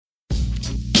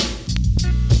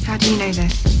How do you know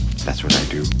this? That's what I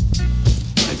do.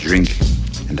 I drink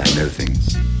and I know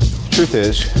things. Truth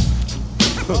is,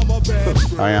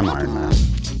 I am Iron Man.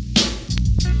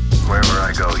 Wherever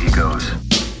I go, he goes.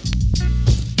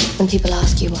 When people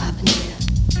ask you what happened here,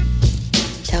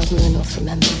 tell them the North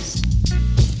remembers.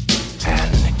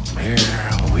 And here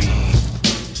we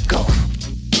go.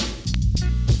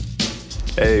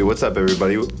 Hey, what's up,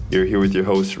 everybody? You're here with your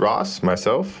hosts, Ross,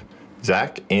 myself,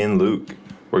 Zach, and Luke.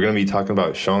 We're going to be talking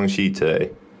about Shang-Chi today.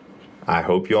 I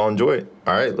hope you all enjoy it.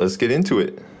 All right, let's get into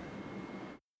it.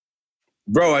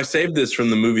 Bro, I saved this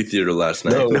from the movie theater last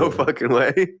night. No fucking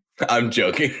way. I'm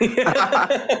joking.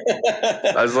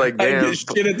 I was like, damn. I did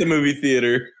shit at the movie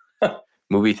theater.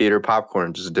 Movie theater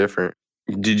popcorn, just different.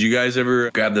 Did you guys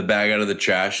ever grab the bag out of the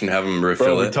trash and have them refill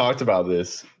Bro, it? we talked about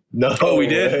this. No, Oh, we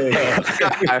did?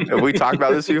 Have we talked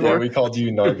about this before? Yeah, we called you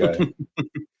Nar Guy.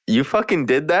 You fucking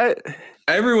did that?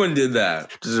 Everyone did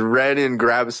that. Just ran in and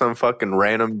grabbed some fucking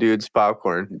random dude's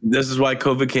popcorn. This is why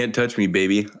COVID can't touch me,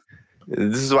 baby.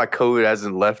 This is why COVID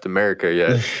hasn't left America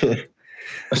yet.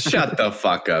 Shut the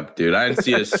fuck up, dude. I didn't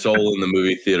see a soul in the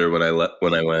movie theater when I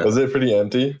went. Was it pretty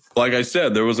empty? Like I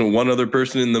said, there wasn't one other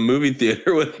person in the movie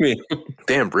theater with me.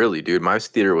 Damn, really, dude. My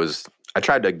theater was... I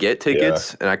tried to get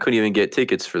tickets, and I couldn't even get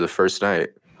tickets for the first night.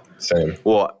 Same.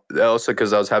 Well, also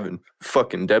because I was having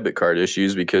fucking debit card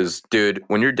issues because, dude,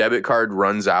 when your debit card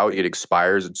runs out, it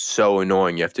expires. It's so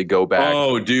annoying. You have to go back.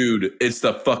 Oh, dude. It's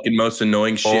the fucking most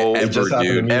annoying shit ever,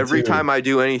 dude. Every time I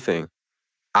do anything,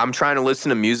 I'm trying to listen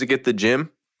to music at the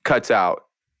gym, cuts out.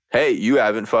 Hey, you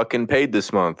haven't fucking paid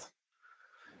this month.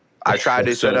 I tried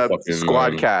to set up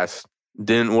Squadcast.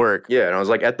 Didn't work. Yeah, and I was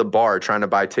like at the bar trying to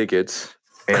buy tickets.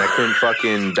 And I couldn't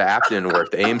fucking, the app didn't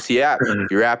work. The AMC app,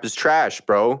 your app is trash,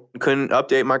 bro. Couldn't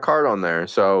update my card on there.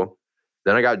 So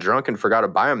then I got drunk and forgot to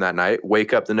buy them that night.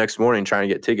 Wake up the next morning trying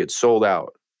to get tickets sold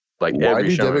out. Like why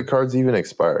do debit cards even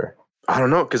expire? I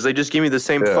don't know, because they just give me the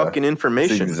same fucking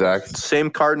information. Exact same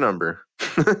card number.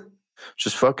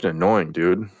 Just fucking annoying,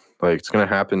 dude. Like it's going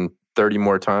to happen 30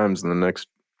 more times in the next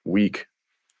week.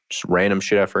 Just random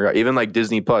shit I forgot. Even like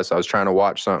Disney Plus, I was trying to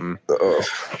watch something.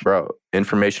 Bro,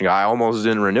 information. I almost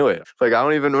didn't renew it. Like I'm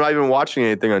not even watching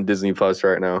anything on Disney Plus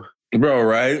right now. Bro,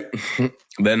 right?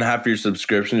 Then half your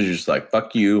subscriptions, you're just like,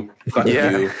 fuck you. Fuck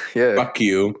you. Yeah. Fuck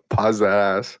you. Pause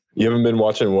that ass. You haven't been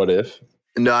watching What If?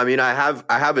 No, I mean I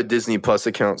have a Disney Plus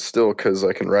account still because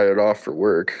I can write it off for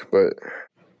work, but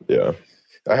yeah.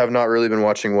 I have not really been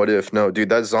watching What If. No, dude,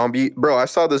 that zombie... Bro, I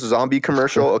saw this zombie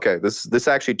commercial. Okay, this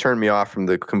actually turned me off from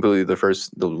the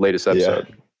latest episode.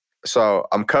 Yeah. So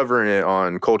I'm covering it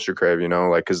on Culture Crave, you know,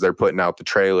 like, because they're putting out the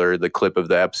trailer, the clip of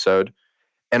the episode.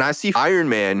 And I see Iron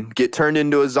Man get turned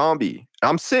into a zombie.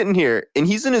 I'm sitting here, and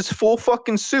he's in his full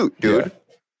fucking suit, dude.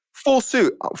 Yeah. Full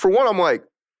suit. For one, I'm like,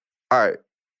 all right,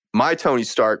 my Tony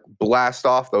Stark blast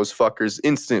off those fuckers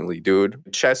instantly, dude.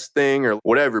 Chest thing or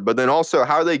whatever. But then also,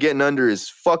 how are they getting under his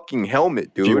fucking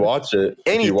helmet, dude? If you watch it,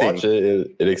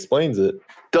 it explains it.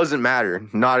 Doesn't matter.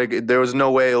 There was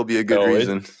no way it'll be a good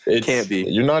reason. It can't be.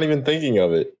 You're not even thinking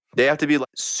of it. They have to be like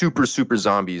super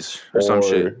zombies or some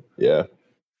shit. Yeah.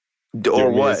 Or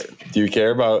what? Do you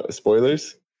care about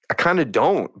spoilers? I kind of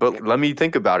don't, but let me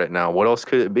think about it now. What else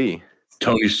could it be?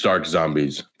 Tony Stark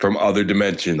zombies from other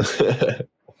dimensions.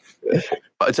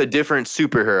 It's a different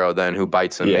superhero then who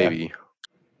bites him, maybe.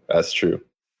 That's true.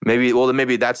 Maybe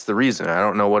that's the reason. I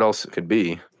don't know what else it could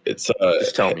be. It's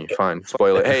just tell me. Fine.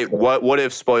 Spoiler. Hey, what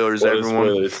if spoilers,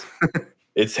 everyone? Spoilers?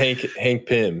 It's Hank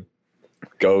Pym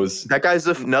goes. That guy's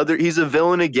he's a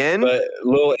villain again? But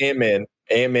little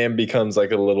Ant-Man becomes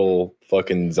like a little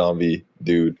fucking zombie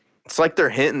dude. It's like they're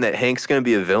hinting that Hank's going to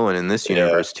be a villain in this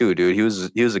universe too, dude. He was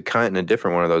a cunt in a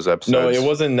different one of those episodes. No, it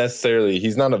wasn't necessarily.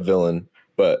 He's not a villain,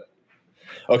 but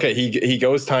okay, he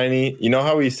goes tiny. You know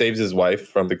how he saves his wife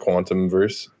from the quantum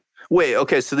verse? Wait,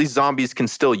 okay, so these zombies can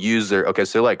still use so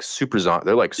they're like super zombies.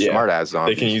 They're like smart ass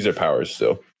zombies. They can use their powers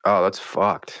still. Oh, that's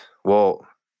fucked. Well,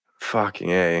 fucking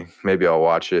A. Maybe I'll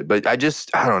watch it. But I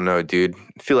don't know, dude.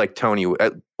 I feel like Tony,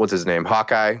 what's his name?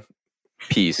 Hawkeye?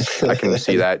 Peace. I can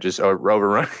see that just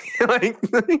overrunning.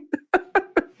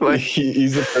 like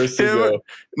he's the first to go.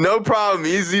 No problem.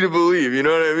 Easy to believe. You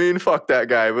know what I mean? Fuck that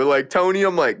guy. But like Tony,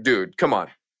 I'm like, dude, come on.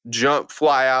 Jump,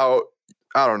 fly out.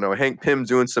 I don't know. Hank Pym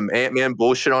doing some Ant-Man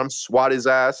bullshit on him, swat his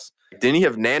ass. Didn't he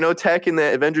have nanotech in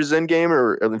the Avengers Endgame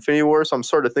or Infinity War? So I'm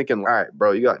sort of thinking, all right,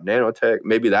 bro, you got nanotech.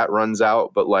 Maybe that runs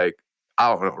out. But like, I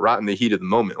don't know, right in the heat of the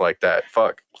moment like that.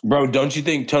 Fuck. Bro, don't you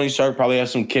think Tony Stark probably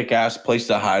has some kick-ass place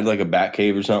to hide, like a bat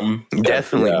cave or something?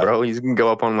 Definitely, bro. He's going to go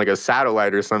up on like a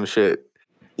satellite or some shit.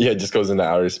 Yeah, it just goes into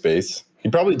outer space. He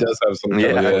probably does have some kind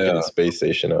of fucking space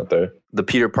station out there. The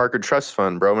Peter Parker Trust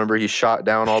Fund, bro. Remember he shot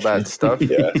down all that stuff?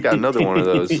 Yeah. He's got another one of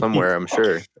those somewhere, I'm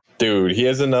sure. Dude, he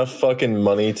has enough fucking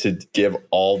money to give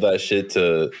all that shit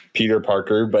to Peter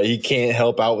Parker, but he can't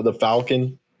help out with the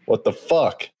Falcon. What the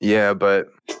fuck? Yeah, but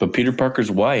Peter Parker's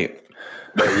white.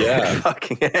 But yeah,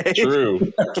 fucking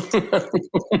true.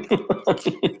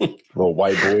 Little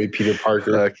white boy Peter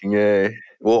Parker. Fucking A.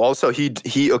 Well, also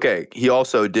he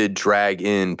also did drag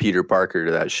in Peter Parker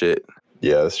to that shit.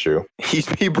 Yeah, that's true.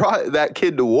 He brought that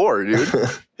kid to war, dude.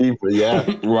 Yeah.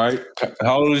 Right.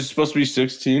 How old is he supposed to be?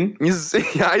 16? He's in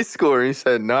high school, and he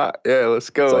said, "Nah, yeah, let's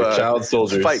go. It's like child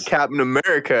soldiers. Let's fight Captain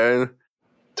America and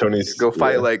Tony's go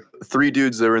fight like 3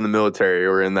 dudes that were in the military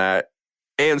or in that,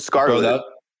 and Scarlet." Bro,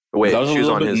 Wait, that was a she was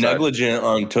little on bit his side. negligent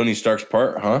on Tony Stark's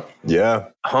part, huh? Yeah.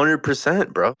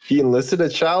 100%, bro. He enlisted a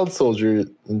child soldier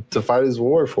to fight his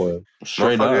war for him.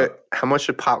 Straight Fuck up. it. How much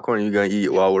of popcorn are you gonna eat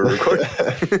while we're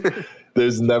recording?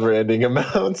 There's never ending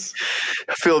amounts.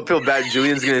 I feel bad.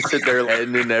 Julian's gonna sit there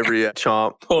editing every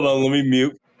chomp. Hold on, let me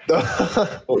mute.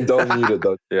 Don't mute it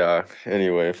though. Yeah.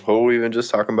 Anyway, what were we even just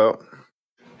talking about?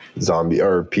 Zombie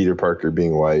or Peter Parker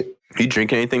being white. You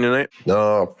drinking anything tonight?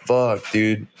 No, fuck,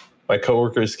 dude. My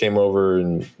coworkers came over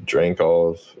and drank all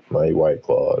of my White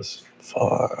Claws.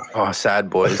 Fuck. Oh, sad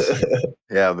boys.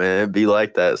 Yeah, man, it be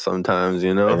like that sometimes,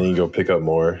 you know. I need to go pick up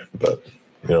more, but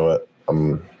you know what?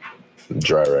 I'm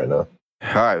dry right now.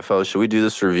 All right, fellas, should we do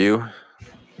this review?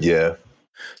 Yeah.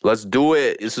 Let's do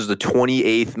it. This is the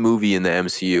 28th movie in the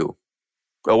MCU.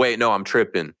 Oh wait, no, I'm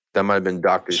tripping. That might have been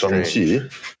Doctor Strange.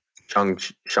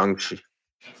 Shang-Chi.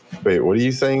 Wait, what are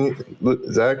you saying,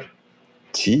 Zach?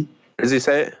 Chi? Does he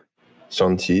say it?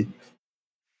 Shang-Chi?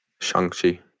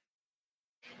 Shang-Chi.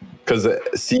 Because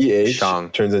CH Shang.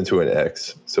 turns into an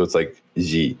X. So it's like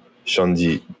Ji.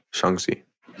 Shang-Chi. Shang-Chi.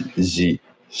 Ji.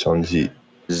 Shang-Chi.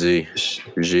 Z.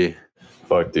 G.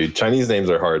 Fuck, dude. Chinese names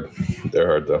are hard. They're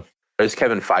hard, though. Or does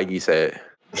Kevin Feige say it?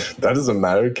 That doesn't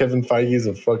matter. Kevin Feige's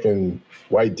a fucking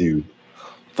white dude.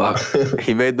 Fuck.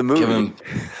 He made the movie. Kevin.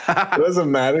 It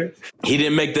doesn't matter. He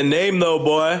didn't make the name though,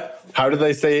 boy. How do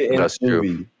they say it in That's the true.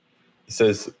 movie? It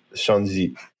says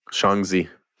Shang-Chi. Shang-Chi.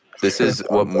 This is,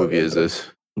 what movie is this?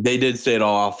 They did say it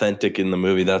all authentic in the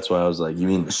movie. That's why I was like, you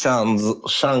mean Shang-Chi?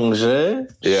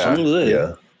 Yeah. Shang-Chi.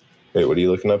 Yeah. Wait, what are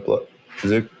you looking up?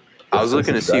 Is I was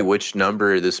looking to see which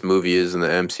number this movie is in the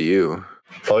MCU.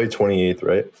 Probably 28th,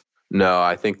 right? No,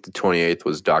 I think the 28th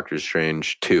was Doctor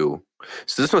Strange 2.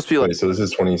 So this must be like, Wait, so this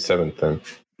is 27th then.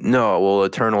 no, well,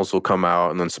 Eternals will come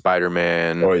out and then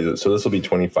Spider-Man. Oh, wait, so this will be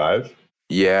 25?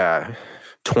 Yeah.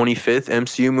 25th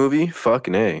MCU movie?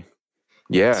 Fucking A.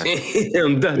 Yeah.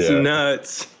 Damn, that's Yeah.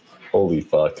 nuts. Holy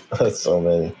fuck. That's so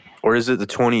many. Or is it the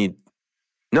 20?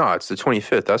 No, it's the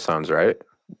 25th. That sounds right.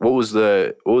 What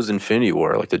was Infinity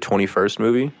War? Like the 21st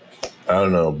movie? I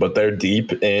don't know, but they're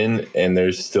deep in and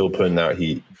they're still putting out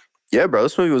heat. Yeah, bro.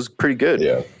 This movie was pretty good.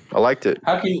 Yeah. I liked it.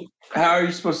 How are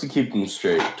you supposed to keep them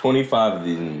straight? 25 of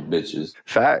these bitches.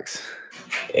 Facts.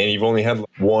 And you've only had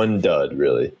one dud,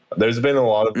 really. There's been a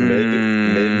lot of mid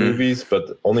movies,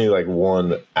 but only like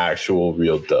one actual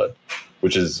real dud,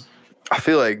 which is, I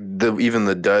feel like even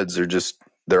the duds are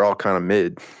they're all kind of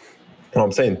mid. well,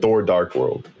 I'm saying Thor Dark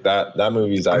World. That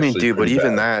movie's actually I mean, dude, but pretty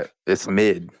even bad. that, it's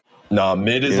mid. Nah,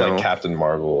 mid is You like know? Captain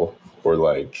Marvel or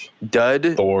like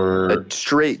Dud, Thor. a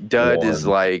straight dud is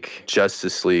one. like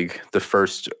Justice League, the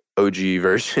first OG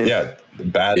version. Yeah,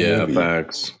 bad movie.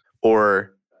 facts.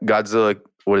 Or Godzilla,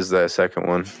 what is that second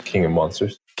one? King of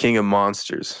Monsters. King of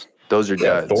Monsters. Those are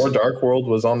Yeah, duds. Thor Dark World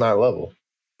was on that level.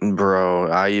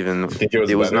 Bro, I think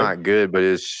it was better? not good, but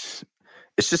it's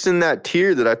just in that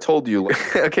tier that I told you.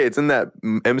 Okay, it's in that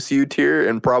MCU tier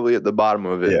and probably at the bottom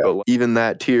of it. Yeah. But even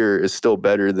that tier is still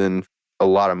better than a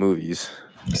lot of movies.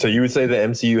 So you would say the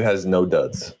MCU has no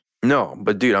duds? No,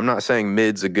 but dude, I'm not saying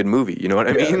mid's a good movie. You know what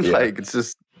I Yeah, mean? yeah. Like, it's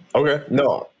just. Okay,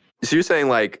 no. So you're saying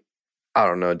like, I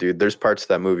don't know, dude. There's parts of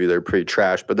that movie that are pretty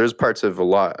trash, but there's parts of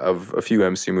a few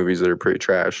MCU movies that are pretty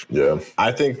trash. Yeah,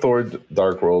 I think Thor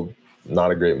Dark World, not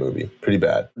a great movie. Pretty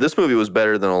bad. This movie was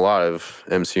better than a lot of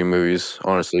MCU movies,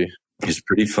 honestly. He's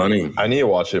pretty funny. I need to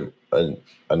watch it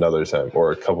another time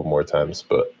or a couple more times,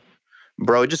 but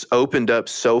Bro, it just opened up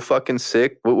so fucking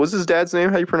sick. What was his dad's name?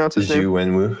 How you pronounce his name? Zhu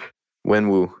Wenwu.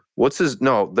 Wenwu. What's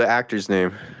the actor's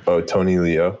name? Oh, Tony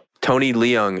Leo. Tony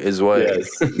Leung is what. Yes,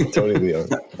 Tony Leung.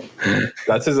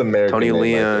 That's his American Tony name, I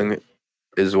Leung think.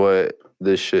 is what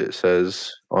this shit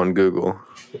says on Google.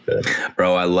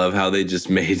 Bro, I love how they just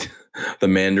made the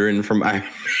Mandarin from Iron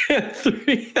Man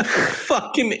 3 a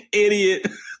fucking idiot.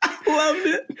 I loved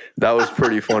it. That was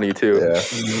pretty funny too.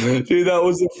 Yeah. Dude, that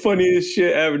was the funniest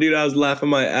shit ever, dude. I was laughing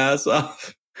my ass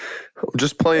off. I'm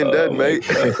just playing dead, my mate.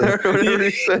 Whatever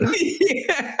he said.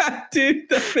 Yeah, dude,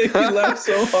 that made me laugh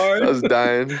so hard. I was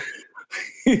dying.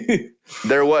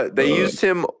 They used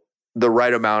him the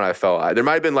right amount, I felt. There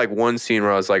might have been like one scene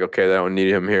where I was like, okay, they don't need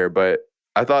him here, but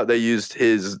I thought they used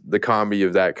the comedy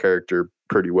of that character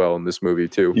pretty well in this movie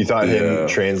too. You thought him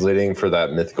translating for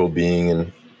that mythical being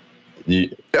and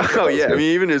oh yeah, I mean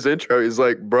even his intro, he's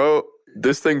like, bro,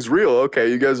 this thing's real. Okay,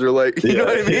 you guys are like, you know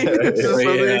what I mean? It's just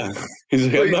something- He's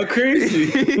like, I'm not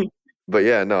crazy. But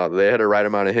yeah, no, they had a right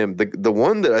amount of him. The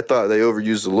one that I thought they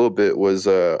overused a little bit was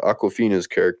Awkwafina's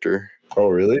character. Oh,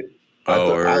 really? I Oh,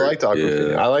 liked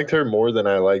Awkwafina. yeah. I liked her more than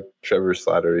I liked Trevor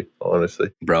Slattery,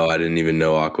 honestly. Bro, I didn't even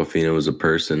know Awkwafina was a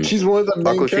person. She's one of the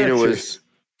main Awkwafina characters.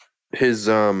 was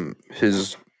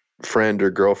his friend or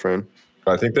girlfriend.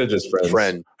 I think they're just friends.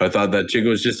 Friend. I thought that chick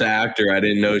was just an actor. I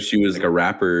didn't know she was like a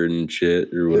rapper and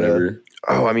shit or whatever.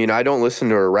 Oh, I mean, I don't listen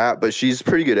to her rap, but she's a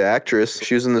pretty good actress.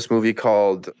 She was in this movie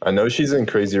called I know she's in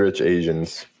Crazy Rich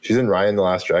Asians. She's in Ryan the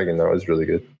Last Dragon. That was really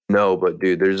good. No, but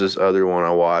dude, there's this other one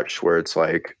I watched where it's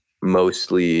like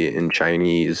mostly in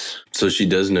Chinese. So she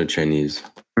does know Chinese.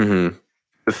 Mm-hmm.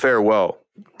 The Farewell.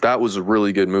 That was a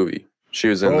really good movie. She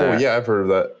was in that. Yeah, I've heard of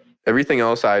that. Everything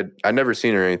else, I'd never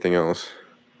seen her in anything else.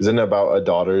 Isn't it about a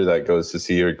daughter that goes to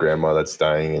see her grandma that's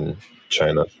dying in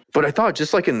China? But I thought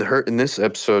just like in this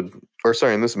episode, or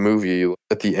sorry, in this movie,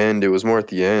 at the end, it was more at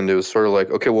the end. It was sort of like,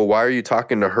 okay, well, why are you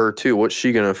talking to her too? What's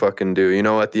she gonna fucking do? You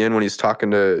know, at the end when he's talking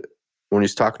to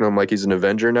him like he's an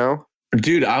Avenger now.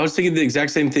 Dude, I was thinking the exact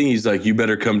same thing. He's like, you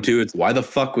better come too. It's why the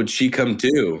fuck would she come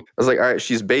too? I was like, all right,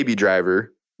 she's Baby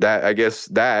Driver. That I guess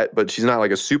that, but she's not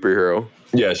like a superhero.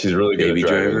 Yeah, she's really good Baby at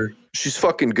driving. driver. She's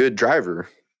fucking good driver.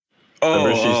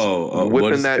 Remember she's whipping what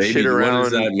does that shit What around.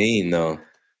 does that mean though?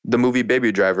 The movie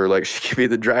Baby Driver, like she could be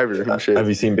the driver and shit. Have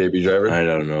you seen Baby Driver? I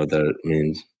don't know what that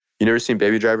means. You never seen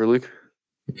Baby Driver, Luke?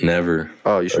 Never.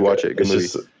 Oh, you should Okay. watch it. Good movie.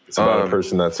 It's about a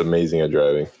person that's amazing at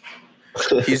driving.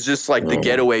 He's just like the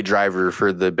getaway driver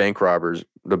for the bank robbers,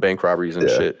 and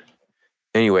Yeah. shit.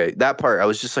 Anyway, that part, I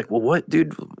was just like, well, what,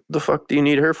 dude? The fuck do you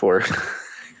need her for?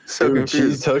 So Dude, she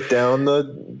confused. took down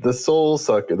the soul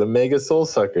sucker, the mega soul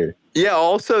sucker. Yeah,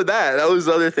 also that was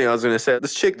the other thing I was going to say.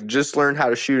 This chick just learned how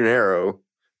to shoot an arrow,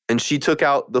 and she took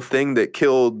out the thing that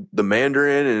killed the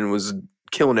Mandarin and was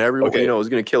killing everyone. Okay. You know, it was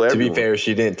going to kill To everyone. be fair,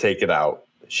 she didn't take it out.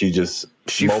 She just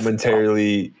She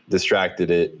momentarily distracted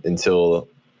it and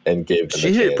gave them she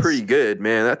a hit it chance. pretty good,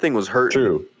 man. That thing was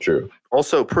hurting. True.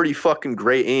 Also, pretty fucking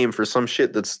great aim for some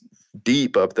shit that's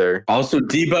deep up there. Also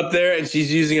deep up there, and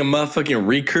she's using a motherfucking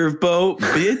recurve bow,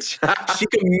 bitch. She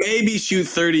could maybe shoot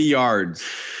 30 yards,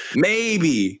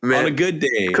 maybe Man, on a good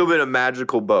day. Could have been a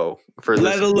magical bow for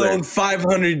Let this alone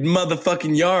 500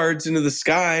 motherfucking yards into the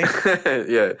sky. thing.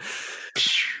 Yeah.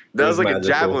 That was like magical.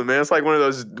 a javelin, man. It's like one of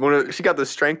those. She got the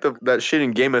strength of that shit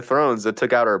in Game of Thrones that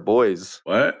took out our boys.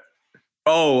 What?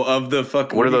 Oh, of the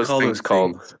fucking. What are do you those call things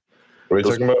called? things? What are you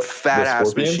Those talking about? fat The ass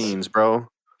scorpions? machines, bro.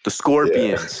 The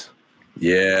scorpions.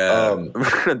 Yeah.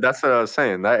 That's what I was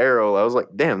saying. That arrow, I was like,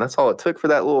 damn, that's all it took for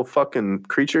that little fucking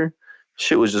creature.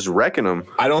 Shit was just wrecking them.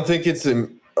 I don't think it's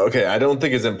I don't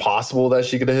think it's impossible that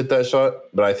she could have hit that shot,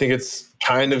 but I think it's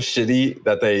kind of shitty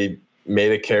that they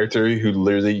made a character who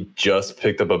literally just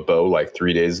picked up a bow like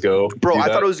 3 days ago. Bro, do I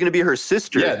that. thought it was gonna be her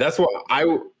sister. Yeah, that's what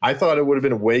I thought it would have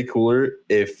been way cooler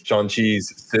if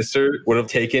Shang-Chi's sister would have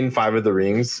taken 5 of the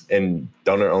rings and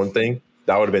done her own thing.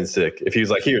 That would have been sick. If he was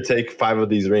like, here, take 5 of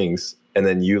these rings, and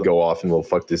then you go off and we'll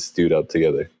fuck this dude up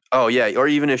together. Oh yeah, or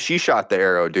even if she shot the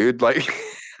arrow, dude. Like,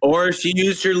 Or she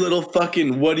used her little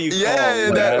fucking, what do you call yeah,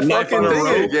 it? that A knife fucking on a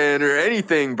thing rope? again, or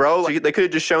anything, bro. Like, they could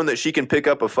have just shown that she can pick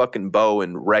up a fucking bow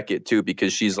and wreck it too,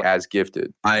 because she's as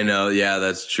gifted. I know. Yeah,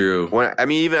 that's true.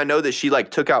 Even I know that she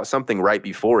like took out something right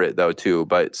before it though too,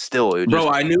 but still, it Bro,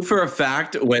 just, I knew for a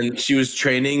fact when she was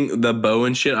training the bow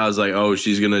and shit, I was like, oh,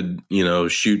 she's going to,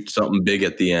 shoot something big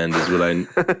at the end is what I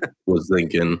was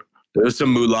thinking. There was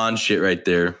some Mulan shit right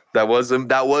there. that was a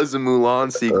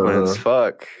Mulan sequence.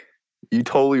 Fuck, you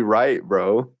totally right,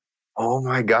 bro. Oh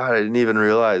my god, I didn't even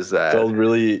realize that. Felt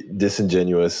really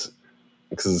disingenuous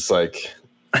because it's like,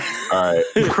 all right.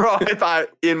 Bro, I thought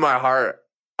in my heart,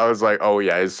 I was like, oh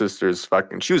yeah, his sister's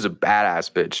fucking, she was a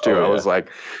badass bitch too. Oh, I yeah. was like,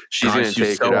 she's God, gonna she's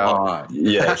take so it out. hot.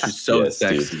 Yeah, She's so yes,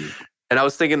 dude. sexy. And I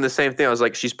was thinking the same thing. I was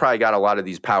like, she's probably got a lot of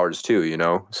these powers too,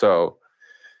 So,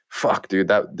 fuck, dude,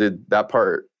 that did that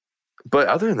part. But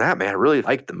other than that, man, I really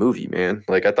liked the movie, man.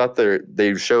 Like, I thought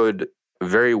they showed a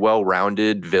very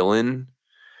well-rounded villain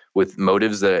with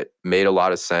motives that made a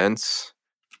lot of sense.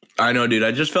 I know, dude.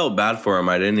 I just felt bad for him.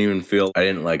 I didn't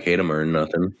hate him or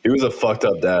nothing. He was a fucked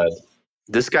up dad.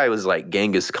 This guy was like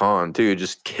Genghis Khan too,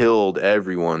 just killed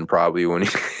everyone probably when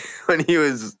he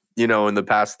was, you know, in the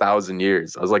past 1,000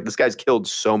 years. I was like, this guy's killed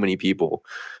so many people.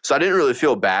 So I didn't really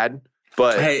feel bad.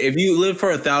 But hey, if you live for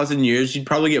 1,000 years, you'd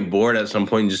probably get bored at some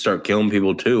point and just start killing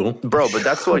people too. Bro, but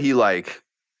that's what he like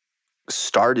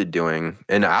started doing.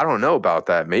 And I don't know about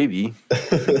that. Maybe.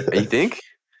 You think?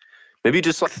 Maybe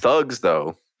just like thugs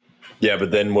though. Yeah,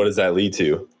 but then what does that lead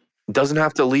to? It doesn't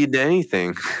have to lead to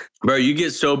anything. Bro, you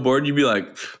get so bored, you'd be like,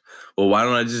 well, why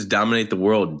don't I just dominate the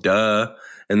world? Duh.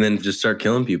 And then just start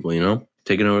killing people, you know?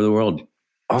 Taking over the world.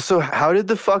 Also, how did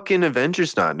the fucking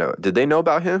Avengers not know? Did they know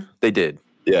about him? They did.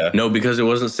 Yeah. No, because it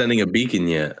wasn't sending a beacon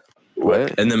yet.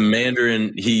 What? And the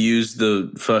Mandarin, he used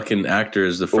the fucking actor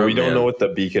as the front Well, we don't man. know what the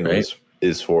beacon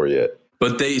is for yet.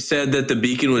 But they said that the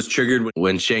beacon was triggered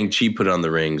when Shang-Chi put on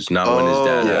the rings, not when his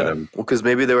dad had him. Well, because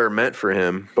maybe they were meant for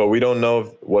him. But we don't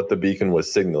know what the beacon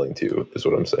was signaling to, is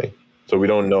what I'm saying. So we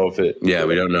don't know if it... Yeah,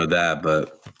 we don't know that,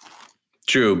 but...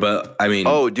 True, but I mean...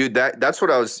 Oh, dude, that's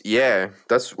what I was... Yeah,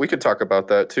 we could talk about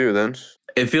that too then.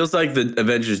 It feels like the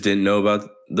Avengers didn't know about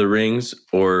the rings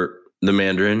or the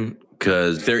Mandarin,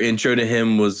 because their intro to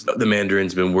him was the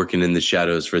Mandarin's been working in the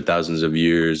shadows for thousands of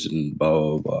years and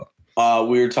blah, blah, blah.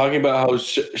 We were talking about how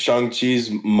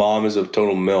Shang-Chi's mom is a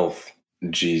total MILF.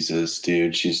 Jesus,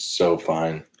 dude, she's so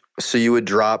fine. So you would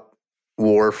drop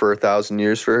war for 1,000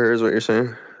 years for her, is what you're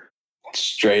saying?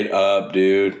 Straight up,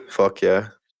 dude. Fuck yeah.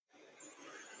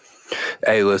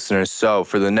 Hey, listeners, so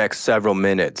for the next several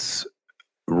minutes,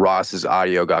 Ross's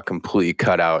audio got completely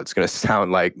cut out. It's going to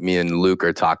sound like me and Luke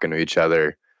are talking to each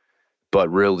other. But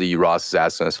really, Ross is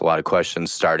asking us a lot of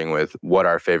questions, starting with what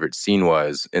our favorite scene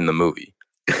was in the movie.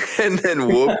 And then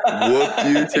whoop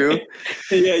you too.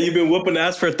 Yeah, you've been whooping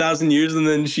ass for 1,000 years and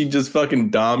then she just fucking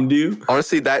domed you.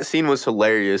 Honestly, that scene was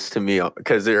hilarious to me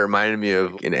because it reminded me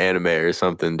of an anime or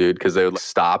something, dude. Because they would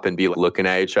stop and be looking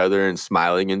at each other and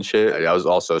smiling and shit. I was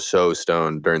also so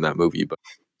stoned during that movie, but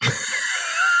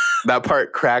that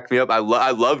part cracked me up. I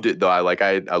loved it though. I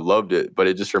loved it, but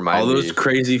it just reminded me. All those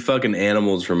crazy fucking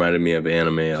animals reminded me of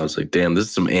anime. I was like, damn, this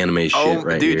is some anime shit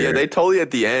right dude, here. Yeah, they totally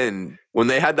at the end. When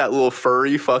they had that little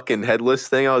furry fucking headless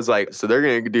thing, I was like, so they're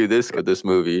going to do this with this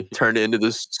movie. Turned it into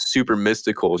this super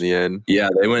mystical in the end. Yeah,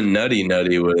 they went nutty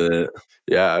with it.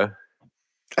 Yeah.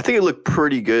 I think it looked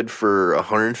pretty good for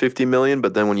 150 million,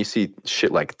 but then when you see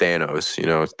shit like Thanos, you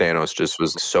know, Thanos just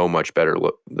was so much better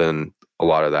than a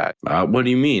lot of that. What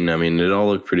do you mean? I mean, it all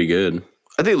looked pretty good.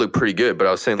 I think it looked pretty good, but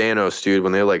I was saying Thanos, dude,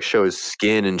 when they like show his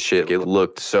skin and shit, it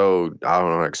looked so, I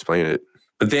don't know how to explain it.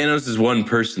 But Thanos is one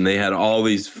person. They had all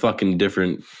these fucking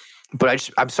different... But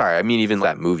I'm sorry. I mean, even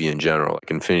that movie in general,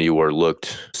 like Infinity War,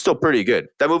 looked still pretty good.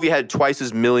 That movie had twice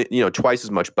as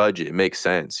much budget. It makes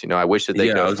sense. You know, I wish that they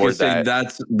could afford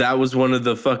that. That was one of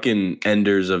the fucking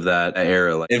enders of that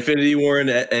era. Like Infinity War and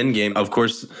Endgame. Of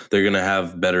course, they're gonna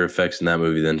have better effects in that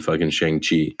movie than fucking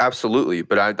Shang-Chi. Absolutely,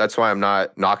 but that's why I'm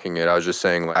not knocking it. I was just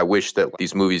saying, like, I wish that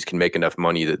these movies can make enough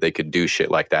money that they could do shit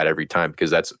like that every time,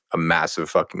 because that's a massive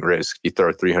fucking risk. You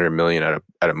throw $300 million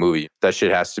at a movie, that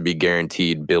shit has to be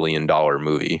guaranteed $1 billion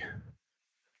movie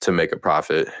to make a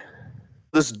profit.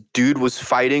 This dude was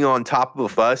fighting on top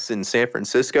of us in San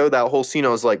Francisco. That whole scene, I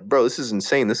was like, bro, this is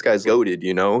insane. This guy's goated,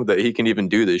 you know, that he can even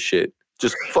do this shit.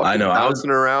 Just fucking bouncing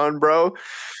around, bro.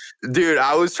 Dude,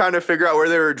 I was trying to figure out where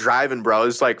they were driving, bro. I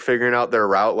was like figuring out their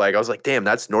route. Like, I was like, damn,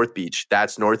 that's North Beach.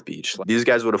 That's North Beach. Like, these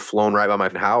guys would have flown right by my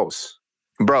house.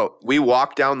 Bro, we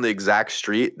walked down the exact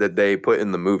street that they put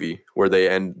in the movie where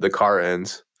the car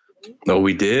ends. Oh,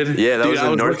 we did? Yeah, that was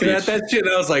in North Beach. I was looking at that shit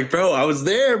and I was like, bro, I was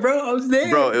there, bro. I was there.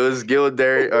 Bro, it was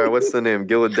what's the name?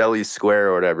 Gillidelli Square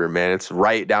or whatever, man. It's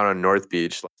right down on North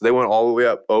Beach. They went all the way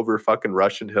up over fucking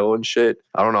Russian Hill and shit.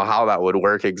 I don't know how that would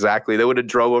work exactly. They would have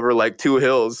drove over like 2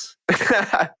 hills.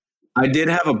 I did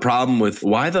have a problem with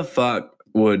why the fuck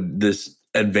would this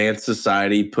advanced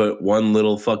society put one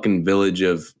little fucking village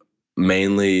of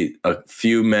mainly a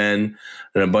few men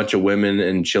and a bunch of women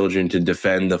and children to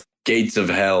defend the gates of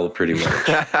hell, pretty much.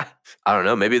 I don't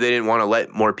know. Maybe they didn't want to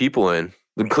let more people in.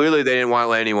 Clearly, they didn't want to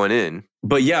let anyone in.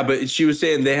 But yeah, but she was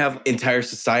saying they have entire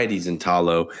societies in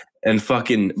Talo. And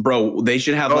fucking, bro, they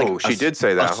should have she did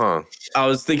say that, huh? I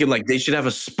was thinking like they should have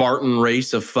a Spartan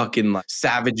race of fucking like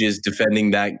savages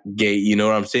defending that gate. You know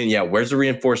what I'm saying? Yeah, where's the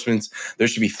reinforcements? There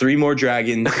should be 3 more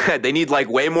dragons. They need like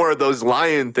way more of those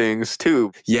lion things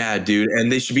too. Yeah, dude.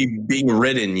 And they should be being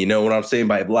ridden, you know what I'm saying?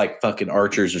 By like fucking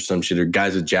archers or some shit or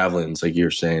guys with javelins, like you're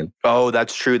saying. Oh,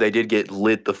 that's true. They did get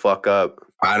lit the fuck up.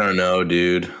 I don't know,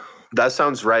 dude. That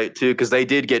sounds right, too, because they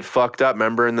did get fucked up,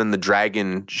 remember? And then the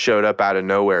dragon showed up out of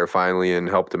nowhere finally and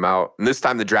helped him out. And this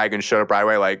time the dragon showed up right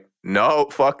away like, No,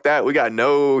 fuck that. We got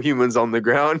no humans on the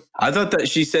ground. I thought that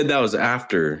she said that was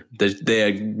after they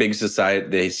had big society.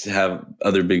 They have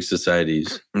other big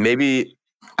societies. Maybe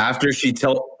After she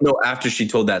told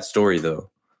that story, though,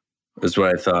 that's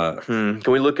what I thought. Can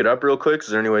we look it up real quick? Is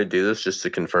there any way to do this just to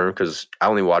confirm? Because I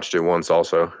only watched it once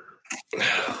also.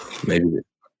 Maybe.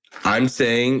 I'm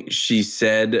saying she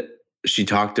said she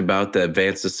talked about the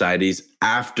advanced societies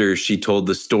after she told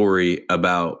the story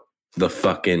about the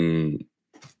fucking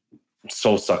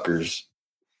soul suckers.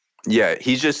 Yeah,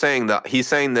 he's saying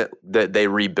that they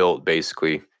rebuilt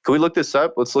basically. Can we look this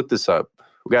up? Let's look this up.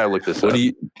 We gotta look this up.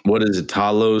 What is it,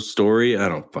 Talo's story? I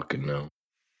don't fucking know.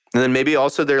 And then maybe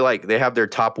also they have their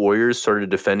top warriors sort of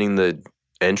defending the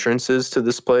entrances to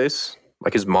this place.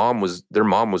 Like their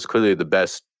mom was clearly the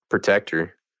best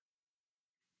protector.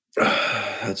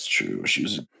 That's true.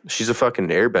 She's a fucking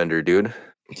airbender, dude.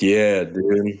 Yeah,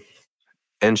 dude.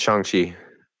 And Shang-Chi.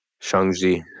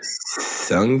 Shang-Chi.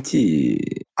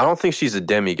 I don't think she's a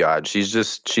demigod. She's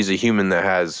a human that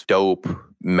has dope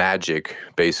magic,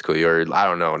 basically, or I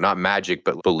don't know, not magic,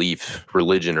 but belief,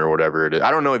 religion, or whatever it is. I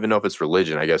don't even know if it's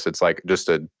religion. I guess it's like just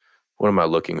what am I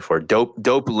looking for?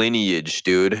 Dope lineage,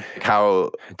 dude.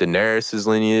 How Daenerys'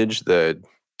 lineage, the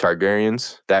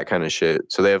Targaryens, that kind of shit.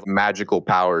 So they have magical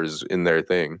powers in their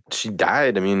thing. She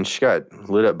died. I mean, she got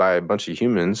lit up by a bunch of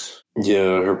humans.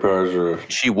 Yeah, her powers are...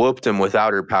 She whooped him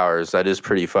without her powers. That is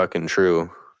pretty fucking true.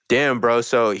 Damn, bro.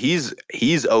 So he's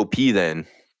OP then.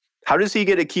 How does he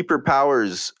get to keep her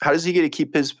powers? How does he get to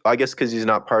keep his... I guess because he's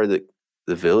not part of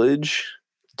the village?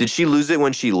 Did she lose it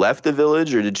when she left the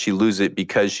village, or did she lose it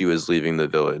because she was leaving the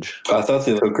village? I thought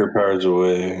they took her powers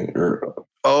away.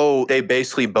 Oh, they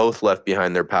basically both left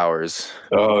behind their powers.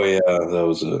 Oh, yeah, that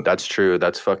was it. That's true.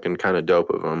 That's fucking kind of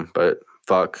dope of them, but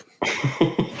fuck.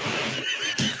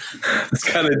 It's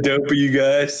kind of dope of you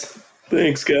guys.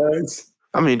 Thanks, guys.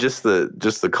 I mean, just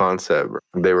the concept.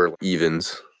 They were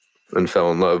evens and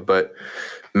fell in love. But,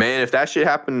 man, if that shit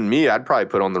happened to me, I'd probably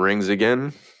put on the rings again.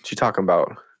 What you talking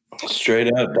about?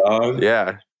 Straight up, dog.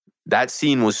 Yeah. That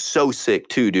scene was so sick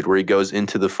too, dude, where he goes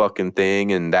into the fucking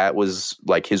thing, and that was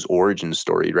like his origin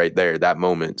story right there, that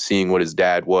moment, seeing what his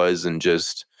dad was and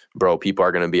just, bro, people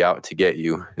are going to be out to get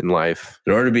you in life.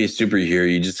 In order to be a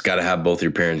superhero, you just got to have both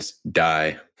your parents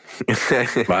die.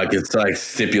 Like it's like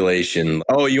stipulation.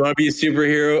 Oh, you want to be a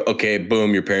superhero? Okay,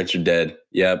 boom, your parents are dead.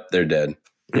 Yep, they're dead.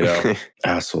 You know,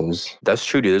 assholes. That's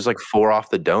true, dude. There's like 4 off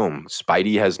the dome.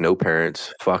 Spidey has no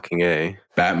parents. Fucking A.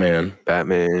 Batman.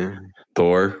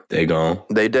 Thor, they gone.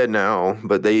 They dead now,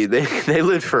 but they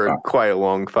lived for quite a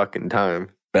long fucking time.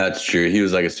 That's true. He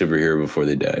was like a superhero before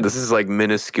they died. This is like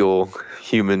minuscule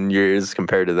human years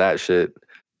compared to that shit.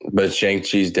 But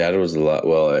Shang-Chi's dad was a lot.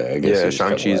 Well, I guess. Yeah,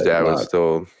 Shang-Chi's dad was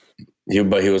still.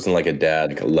 But he wasn't like a dad,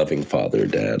 like a loving father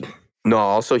dad. No,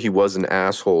 also he was an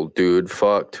asshole, dude.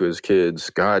 Fuck to his kids.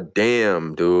 God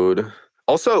damn, dude.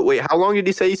 Also, wait, how long did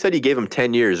he say? He said he gave him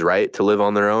 10 years, right, to live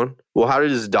on their own? Well, how did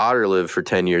his daughter live for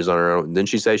 10 years on her own? Didn't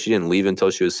she say she didn't leave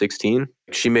until she was 16?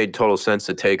 She made total sense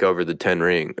to take over the 10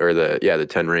 rings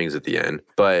at the end.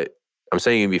 But I'm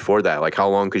saying even before that, like how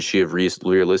long could she have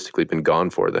realistically been gone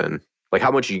for then? Like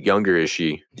how much younger is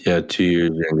she? Yeah, 2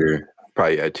 years younger.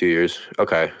 Probably 2 years.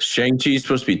 Okay. Shang-Chi's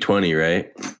supposed to be 20,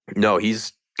 right? No,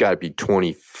 he's got to be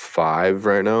 25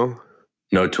 right now.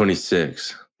 No,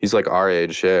 26. He's like our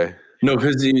age, yeah. No,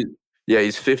 because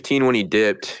he's 15 when he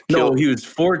dipped. No, he was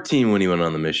 14 when he went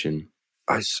on the mission.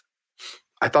 I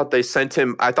thought they sent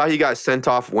him. I thought he got sent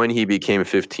off when he became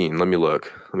 15. Let me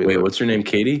look. Wait, what's her name?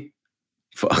 Katie?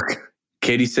 Fuck.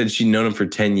 Katie said she'd known him for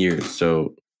 10 years.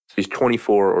 So he's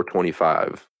 24 or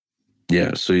 25.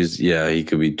 Yeah. So he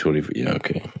could be 24. Yeah.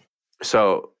 Okay.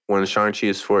 So when Shang-Chi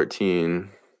is 14,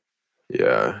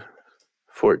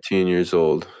 14 years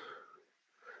old.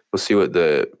 Let's see what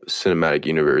the Cinematic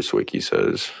Universe wiki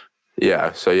says.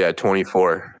 Yeah. So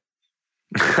 24.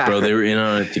 Bro, they were in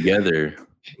on it together.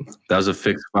 That was a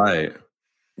fixed fight.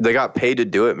 They got paid to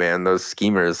do it, man. Those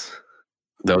schemers.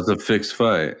 That was a fixed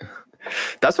fight.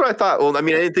 That's what I thought. Well, I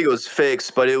mean, I didn't think it was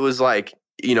fixed, but it was like,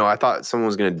 I thought someone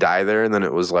was going to die there. And then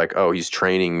it was like, oh, he's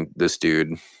training this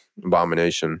dude,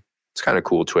 Abomination. It's kind of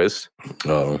cool twist.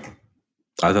 Oh,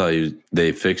 I thought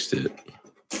they fixed it.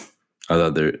 I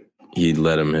thought he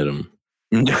let him hit him.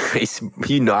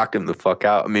 He knocked him the fuck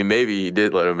out. I mean, maybe he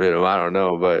did let him hit him. I don't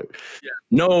know, but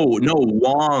no.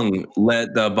 Wong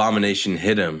let the Abomination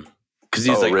hit him because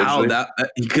he's like, originally? "Ow!"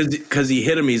 That because he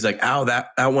hit him. He's like, "Ow!" That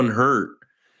one hurt.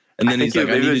 And then he's like,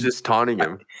 "I was just taunting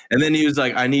him." And then he was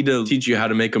like, "I need to teach you how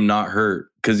to make him not hurt."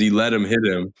 because he let him hit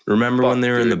him. Remember when they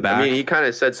were in the back? I mean, he kind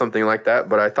of said something like that,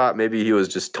 but I thought maybe he was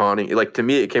just taunting. Like, to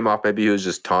me, it came off maybe he was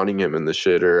just taunting him in the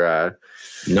shit, or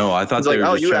no, I thought it's they like, were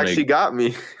oh, just you trying actually to, got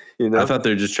me. You know, I thought they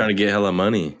were just trying to get hella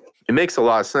money. it makes a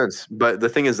lot of sense. But the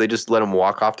thing is, they just let him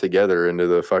walk off together into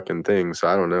the fucking thing. So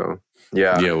I don't know.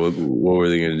 Yeah, Yeah, what were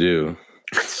they gonna do?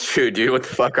 it's true, dude. What the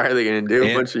fuck are they gonna do? A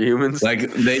And, bunch of humans?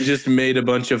 Like they just made a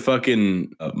bunch of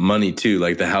fucking money too.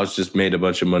 Like the house just made a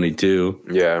bunch of money too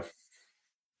Yeah.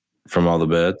 from all the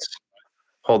bets.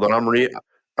 Hold on, I'm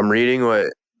reading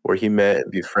where he met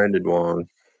and befriended Wong.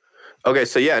 Okay,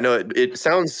 so yeah, no,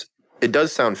 it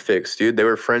does sound fixed, dude. They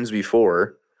were friends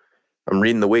before. I'm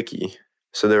reading the wiki.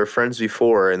 So they were friends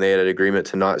before, and they had an agreement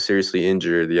to not seriously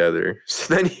injure the other.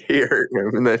 So then he hurt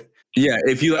him, and then, Yeah,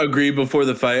 if you agree before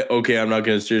the fight, okay, I'm not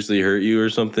gonna seriously hurt you or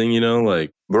something, you know,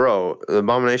 like. bro, the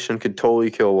Abomination could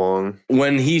totally kill Wong.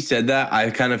 When he said that, I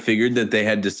kind of figured that they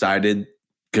had decided,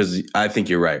 because I think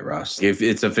you're right, Ross. If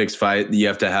it's a fixed fight, you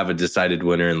have to have a decided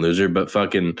winner and loser. But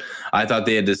fucking, I thought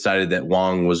they had decided that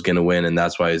Wong was going to win. And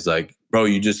that's why he's like, bro,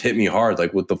 you just hit me hard.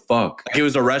 Like, what the fuck? Like, it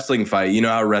was a wrestling fight. You know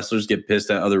how wrestlers get pissed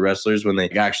at other wrestlers when they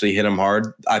actually hit them hard?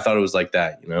 I thought it was like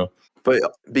that, you know? But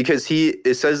because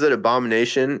it says that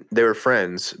Abomination, they were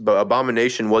friends, but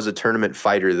Abomination was a tournament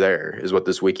fighter there, is what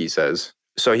this wiki says.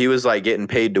 So he was like getting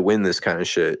paid to win this kind of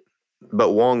shit.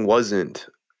 But Wong wasn't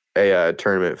a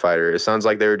tournament fighter. It sounds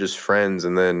like they were just friends.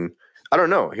 And then, I don't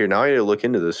know. Here, now I need to look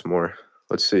into this more.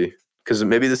 Let's see. Because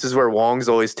maybe this is where Wong's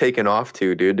always taken off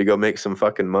to, dude, to go make some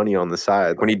fucking money on the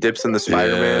side. When he dips in the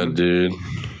Spider-Man. Yeah, dude.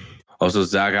 Also,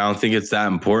 Zach, I don't think it's that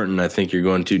important. I think you're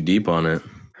going too deep on it.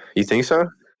 You think so?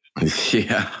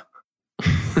 Yeah.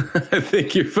 I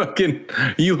think you're fucking...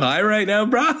 You high right now,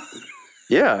 bro?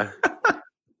 Yeah.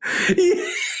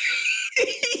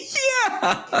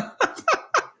 Yeah.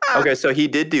 Okay, so he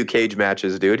did do cage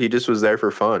matches, dude. He just was there for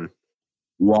fun.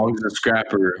 Wong's a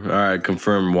scrapper. All right,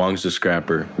 confirm Wong's a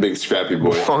scrapper. Big scrappy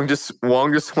boy. Wong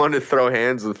just wanted to throw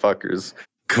hands with fuckers.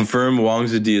 Confirm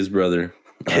Wong's a Diaz brother.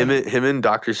 Him and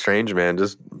Doctor Strange, man,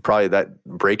 just probably that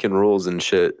breaking rules and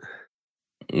shit.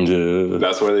 Yeah.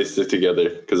 That's why they stick together,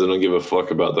 because they don't give a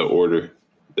fuck about the order.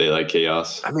 They like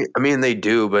chaos. I mean they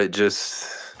do, but just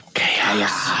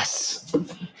Chaos.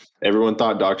 Everyone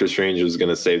thought Doctor Strange was going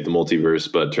to save the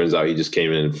multiverse, but it turns out he just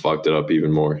came in and fucked it up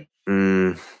even more.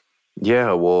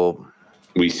 yeah, well,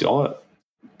 We saw it.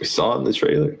 We saw it in the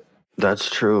trailer. that's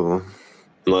true.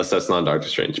 Unless that's not Doctor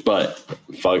Strange. But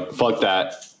fuck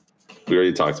that. We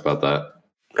already talked about that.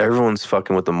 Everyone's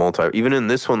fucking with the multiverse. Even in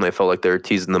this one, they felt like they were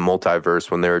teasing the multiverse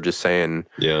when they were just saying,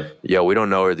 Yeah. "Yeah, we don't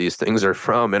know where these things are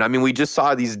from." And I mean, we just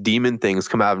saw these demon things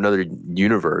come out of another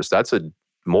universe. That's a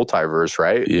multiverse,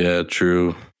 right? Yeah,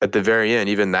 true. At the very end,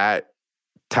 even that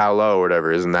Ta Lo or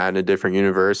whatever, isn't that in a different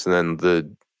universe? And then the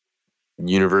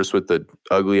universe with the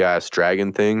ugly ass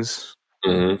dragon things.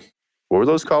 Mm-hmm. What were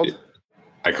those called?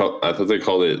 I thought they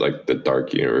called it like the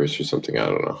Dark Universe or something. I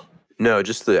don't know. No,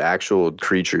 just the actual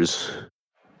creatures.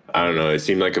 I don't know. It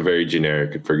seemed like a very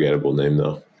generic, forgettable name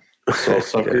though. Soul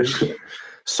Suckers.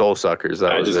 Soul Suckers.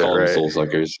 That I was just it, call right? them Soul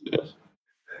Suckers. Yeah.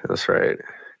 That's right.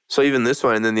 So even this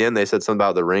one, and then in the end, they said something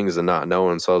about the rings and not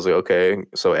knowing. So I was like, okay,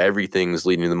 so everything's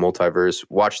leading to the multiverse.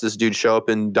 Watch this dude show up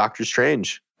in Doctor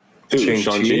Strange.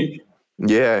 Shang-Chi?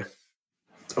 Yeah.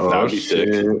 That would be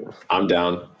sick. I'm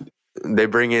down. They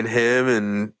bring in him,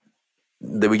 and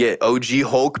then we get OG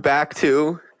Hulk back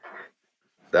too.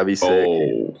 That'd be sick.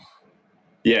 Oh,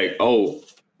 yeah. Oh,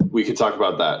 we could talk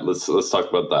about that. Let's talk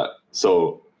about that.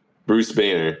 So, Bruce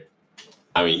Banner.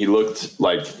 I mean, he looked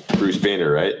like Bruce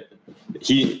Banner, right?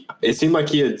 It seemed like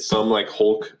he had some like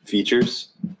Hulk features.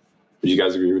 Would you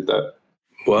guys agree with that?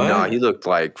 What? No, he looked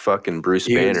like fucking Bruce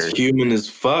He Banner. was human as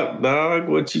fuck, dog.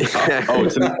 What you talking?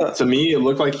 Oh, to me, it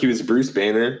looked like he was Bruce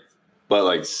Banner, but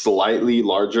like slightly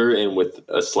larger and with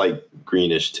a slight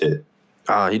greenish tint.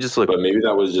 He just looked But maybe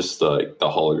that was just like the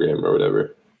hologram or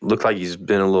whatever. like he's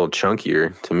been a little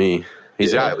chunkier to me.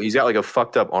 He's got like a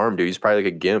fucked up arm, dude. He's probably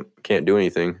like a gimp. Can't do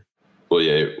anything. Well,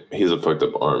 yeah, he's a fucked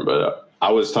up arm, but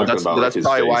I was talking about like, that's his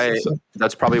probably face why. and stuff.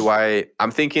 That's probably why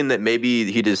I'm thinking that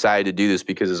maybe he decided to do this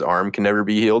because his arm can never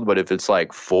be healed. But if it's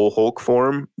like full Hulk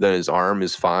form, then his arm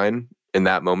is fine in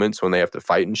that moment. So when they have to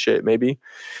fight and shit, maybe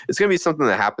it's gonna be something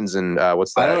that happens in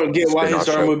what's that? I don't get why his spin-off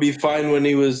arm show? would be fine when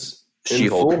he was in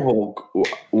She-Hulk. full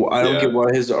Hulk. I don't get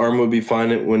why his arm would be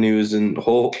fine when he was in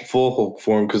full Hulk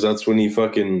form, because that's when he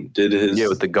fucking did his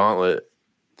with the gauntlet.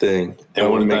 thing. And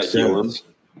would wouldn't make that heal him sense.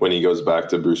 when he goes back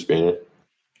to Bruce Banner?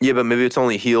 Yeah, but maybe it's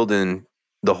only healed in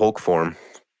the Hulk form.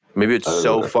 Maybe it's I don't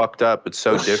so know. fucked up. It's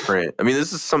so different. I mean,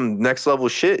 this is some next level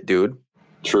shit, dude.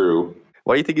 True.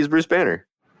 Why do you think he's Bruce Banner?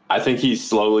 I think he's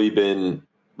slowly been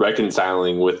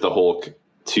reconciling with the Hulk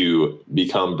to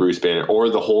become Bruce Banner, or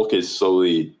the Hulk is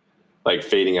slowly like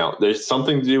fading out. There's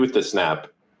something to do with the snap,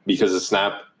 because the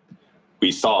snap,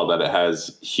 we saw that it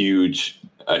has a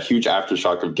huge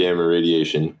aftershock of gamma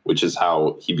radiation, which is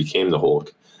how he became the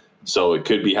Hulk. So it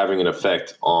could be having an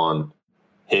effect on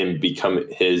him become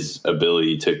his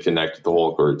ability to connect with the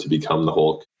Hulk or to become the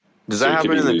Hulk. Does that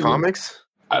happen in the comics?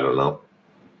 I don't know.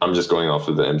 I'm just going off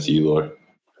of the MCU lore.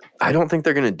 I don't think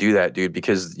they're gonna do that, dude,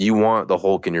 because you want the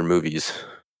Hulk in your movies.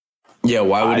 Yeah,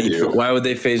 why would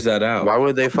they phase that out? Why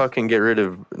would they fucking get rid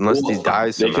of unless he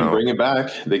dies somehow? They can bring it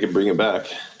back. They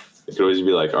could always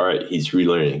be like, all right, he's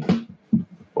relearning.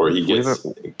 Or he gets...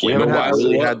 We haven't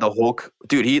really had the Hulk.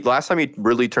 Dude, last time he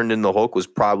really turned into the Hulk was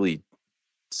probably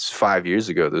 5 years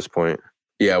ago at this point.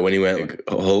 Yeah, when he went like,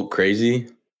 Hulk crazy.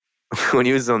 When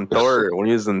he was on Thor,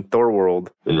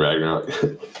 World. In Ragnarok.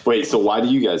 Wait, so why do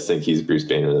you guys think he's Bruce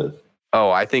Banner then?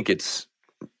 Oh, I think it's...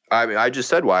 I mean, I just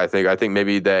said why I think. I think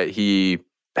maybe that he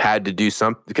had to do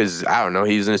something because, I don't know,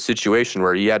 he's in a situation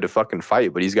where he had to fucking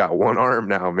fight, but he's got one arm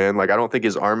now, man. Like, I don't think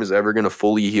his arm is ever going to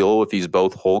fully heal if he's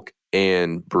both Hulk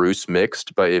and Bruce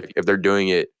mixed. But if they're doing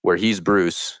it where he's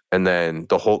Bruce and then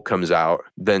the Hulk comes out,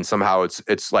 then somehow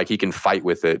it's like he can fight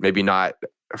with it. Maybe not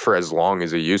for as long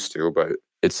as he used to, but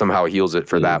it somehow heals it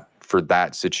for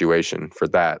that situation, for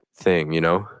that thing, you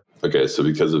know? Okay, so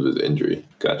because of his injury.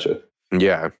 Gotcha.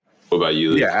 Yeah. What about you,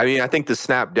 Luke? Yeah, I mean, I think the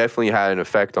snap definitely had an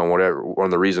effect on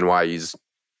the reason why he's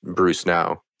Bruce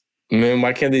now. Man,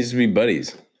 why can't they just be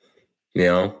buddies? You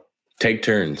know, take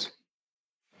turns.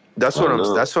 That's what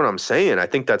I'm saying. I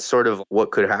think that's sort of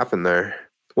what could happen there.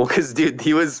 Well, because dude,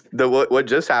 what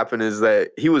just happened is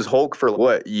that he was Hulk for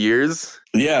what, years?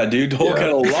 Yeah, dude, Hulk had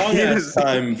a long ass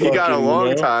time. He got a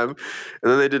long time, and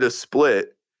then they did a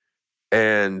split,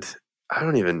 and.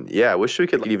 I wish we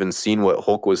could even seen what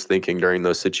Hulk was thinking during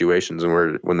those situations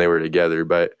when they were together,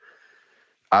 but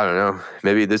I don't know.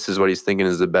 Maybe this is what he's thinking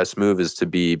is the best move is to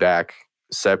be back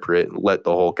separate and let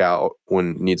the Hulk out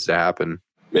when it needs to happen.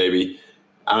 Maybe.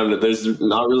 I don't know. There's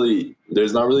not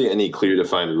really any clear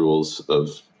defined rules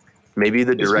of. Maybe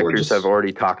the directors have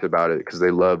already talked about it because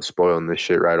they love spoiling this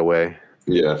shit right away.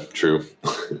 Yeah, true.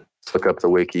 Let's look up the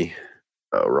wiki.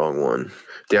 Oh, wrong one.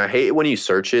 Yeah, I hate it when you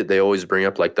search it. They always bring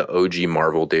up like the OG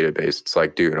Marvel database. It's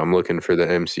like, dude, I'm looking for the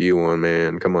MCU one,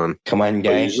 man. Come on,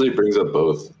 guy. It usually brings up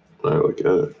both when I look at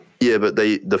it. Yeah, but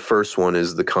the first one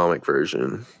is the comic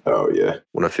version. Oh yeah.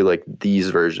 When I feel like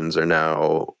these versions are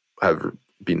now have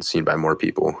been seen by more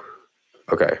people.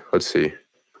 Okay, let's see.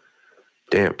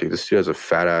 Damn, dude, this dude has a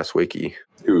fat ass wiki.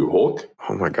 Who, Hulk?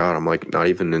 Oh my god, I'm like not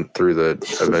even through the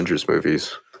Avengers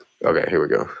movies. Okay, here we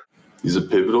go. He's a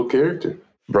pivotal character.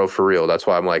 Bro, for real. That's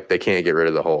why I'm like, they can't get rid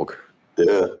of the Hulk.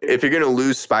 Yeah. If you're going to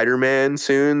lose Spider-Man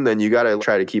soon, then you got to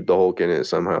try to keep the Hulk in it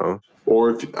somehow. Or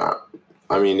if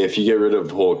you get rid of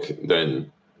Hulk,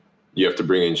 then you have to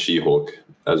bring in She-Hulk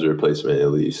as a replacement at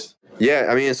least. Yeah,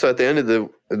 I mean, so at the end of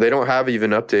they don't have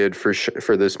even updated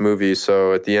for this movie.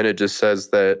 So at the end, it just says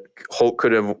that Hulk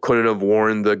couldn't have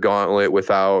worn the gauntlet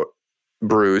without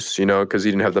Bruce, you know, because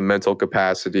he didn't have the mental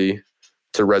capacity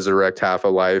to resurrect half a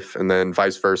life, and then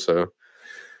vice versa.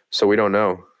 So we don't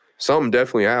know. Something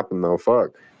definitely happened though.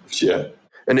 Fuck. Yeah.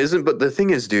 And but the thing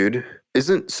is, dude,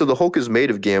 so the Hulk is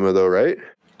made of gamma though, right?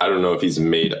 I don't know if he's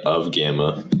made of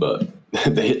gamma, but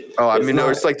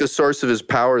it's like the source of his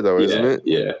power though, isn't it?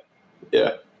 Yeah.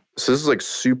 Yeah. So this is like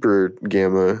super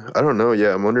gamma. I don't know.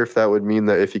 Yeah. I wonder if that would mean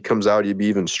that if he comes out, he'd be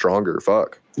even stronger.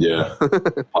 Fuck. Yeah.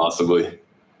 Possibly.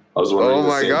 I was wondering. Oh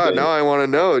my god! Thing. Now I want to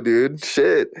know, dude.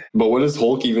 Shit. But what is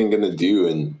Hulk even gonna do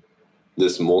in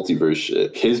this multiverse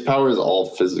shit? His power is all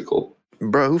physical.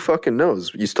 Bro, who fucking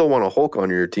knows? You still want a Hulk on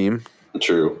your team.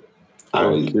 True.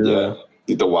 Yeah.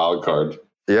 The wild card.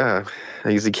 Yeah.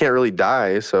 Because he can't really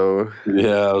die, so.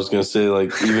 Yeah, I was gonna say,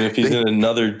 like, even if he's in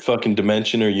another fucking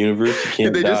dimension or universe, he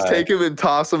can't die. They just take him and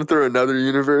toss him through another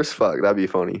universe? Fuck, that'd be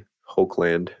funny.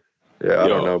 Hulkland. Yeah, I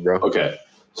don't know, bro. Okay.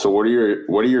 So what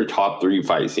are your top 3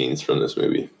 fight scenes from this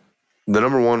movie? The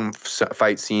number one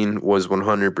fight scene was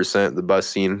 100% the bus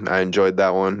scene. I enjoyed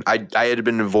that one. I had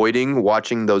been avoiding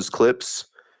watching those clips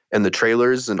and the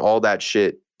trailers and all that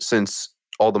shit since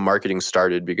all the marketing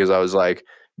started because I was like,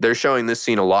 they're showing this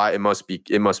scene a lot. It must be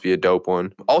a dope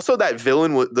one. Also, the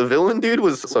villain dude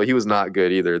he was not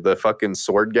good either. The fucking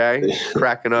sword guy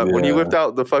cracking up. Yeah. When he whipped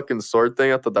out the fucking sword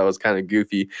thing, I thought that was kind of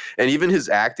goofy. And even his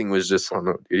acting was just, I don't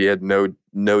know, dude, he had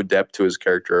no depth to his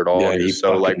character at all. Yeah, he was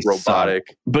so like robotic.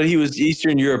 Sucked. But he was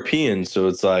Eastern European, so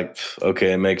it's like,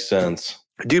 okay, it makes sense.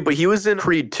 Dude, but he was in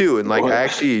Creed 2, and like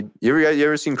you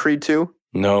ever seen Creed 2?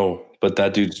 No, but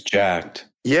that dude's jacked.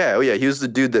 Yeah, he was the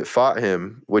dude that fought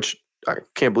him, which I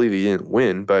can't believe he didn't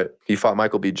win, but he fought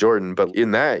Michael B. Jordan. But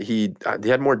in that, he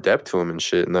had more depth to him and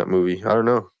shit in that movie. I don't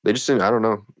know. They just didn't. I don't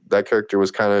know. That character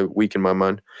was kind of weak in my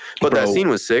mind. But that scene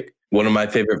was sick. One of my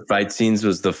favorite fight scenes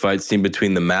was the fight scene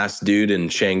between the masked dude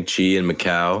and Shang-Chi in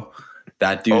Macau.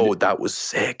 That dude. Oh, that was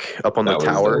sick. Up on the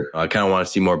tower. I kind of want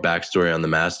to see more backstory on the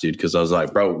masked dude because I was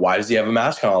like, bro, why does he have a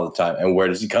mask on all the time? And where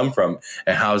does he come from?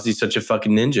 And how is he such a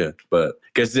fucking ninja? But I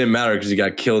guess it didn't matter because he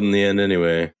got killed in the end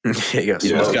anyway. He got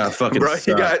just got fucking bro, sucked.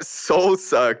 He got soul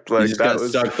sucked. Like, he just got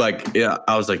sucked. Like, yeah,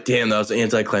 I was like, damn, that was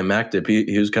anticlimactic.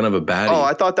 He was kind of a baddie. Oh,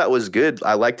 I thought that was good.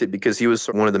 I liked it because he was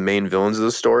one of the main villains of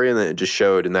the story. And then it just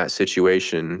showed in that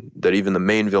situation that even the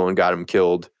main villain got him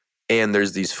killed. And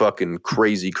there's these fucking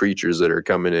crazy creatures that are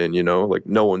coming in, you know? Like,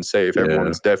 no one's safe. Yeah.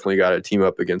 Everyone's definitely got to team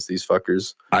up against these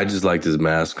fuckers. I just liked his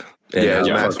mask. And his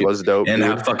mask was dope. And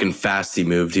dude. how fucking fast he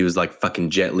moved. He was like fucking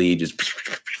Jet Li, just...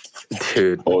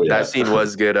 Dude, that scene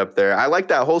was good up there. I like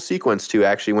that whole sequence, too,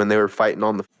 actually, when they were fighting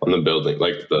on the building,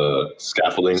 like the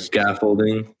scaffolding.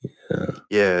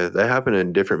 Yeah, that happened in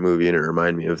a different movie, and it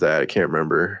reminded me of that. I can't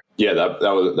remember. Yeah, that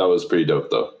was pretty dope,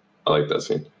 though. I like that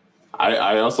scene.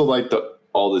 I also like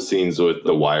all the scenes with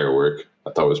the wire work.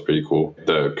 I thought was pretty cool.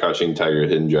 The Crouching Tiger,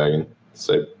 Hidden Dragon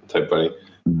type fighting.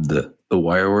 The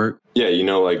wire work? Yeah, you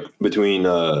know, like between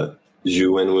Zhu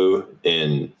Wenwu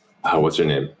and what's her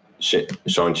name?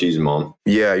 Shang-Chi's mom.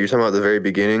 Yeah, you're talking about the very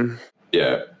beginning?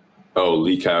 Yeah. Oh,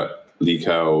 Li Kao.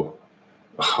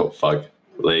 Oh, fuck.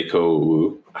 Lei Ko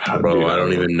Wu. Bro, I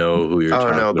don't even know who you're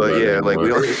talking about. But yeah,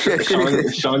 anymore.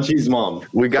 like Shang-Chi's mom.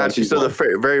 We got you. Shang-Chi's So mom.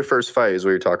 the very first fight is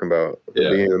what you're talking about. Yeah. The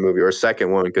beginning of the movie, or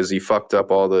second one, because he fucked up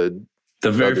all the...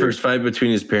 The very first fight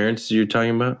between his parents you're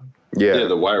talking about? Yeah,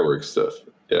 the wire work stuff.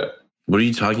 Yeah. What are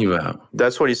you talking about?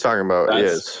 That's what he's talking about, That's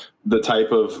yes. the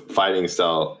type of fighting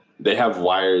style. They have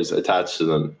wires attached to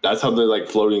them. That's how they're like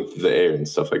floating through the air and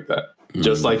stuff like that.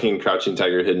 Just like in Crouching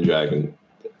Tiger, Hidden Dragon,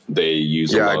 they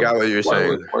use. Yeah, I got what you're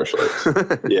saying. Martial arts.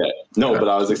 Yeah, no, but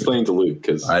I was explaining to Luke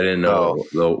because I didn't know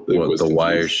was the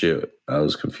wire confused. shit. I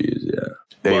was confused.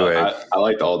 Yeah. Anyway, I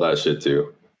liked all that shit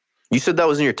too. you said that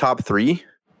was in your top 3?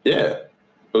 Yeah,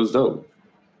 it was dope.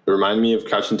 It reminded me of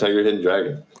Crouching Tiger, Hidden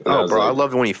Dragon. And Oh, was bro, I like,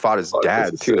 loved when he fought his dad,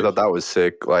 this is too. I sick. thought that was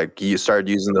sick. Like, he started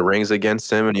using the rings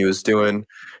against him, and he was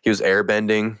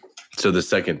airbending So the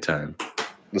second time.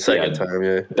 the second Yeah. time,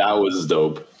 yeah. that was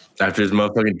dope. After his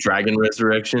motherfucking dragon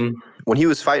resurrection. When he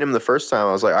was fighting him the first time,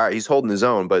 I was like, all right, he's holding his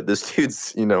own, but this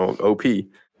dude's, OP.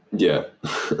 Yeah.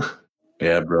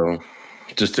 Yeah, bro.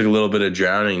 Just took a little bit of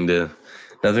drowning to...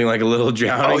 Nothing like a little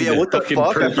drowning. Oh, yeah, to what the fucking fuck?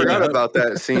 I perk you forgot up. about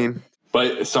that scene.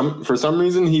 But for some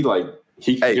reason he can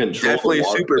Hey, control definitely the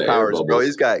water, the air superpowers, bro. bubbles.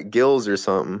 He's got gills or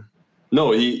something.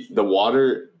 No, the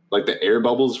water, like the air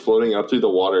bubbles floating up through the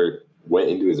water, went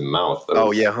into his mouth. That Oh,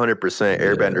 was- yeah, 100%.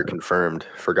 Airbender confirmed.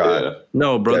 Forgot. yeah.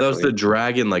 No, bro, that was Definitely. the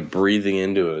dragon like breathing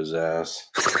into his ass.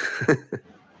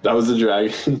 That was the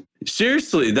dragon.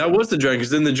 Seriously, that was the dragon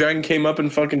because then the dragon came up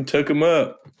and fucking took him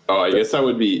up. Oh, I guess that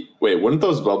would be. Wait, wouldn't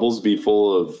those bubbles be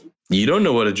full of? You don't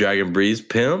know what a dragon breathes,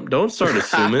 pimp. Don't start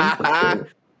assuming.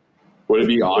 Would it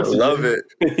be oxygen? Love it.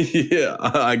 Yeah,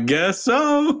 I guess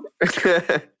so.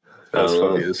 That's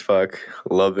know. funny as fuck.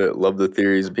 Love it. Love the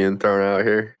theories being thrown out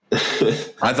here.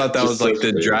 I thought that Just was like so the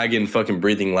strange. dragon fucking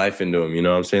breathing life into him. You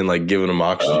know what I'm saying? Like giving him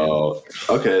oxygen. Oh,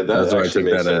 okay. That's That what I actually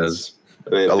took makes that sense.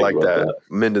 I I like that.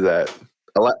 I'm into that.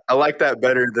 I like that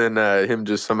better than him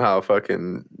just somehow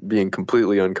fucking being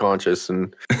completely unconscious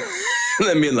and And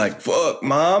then being like, fuck,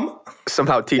 mom.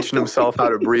 somehow teaching himself how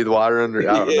to breathe water under.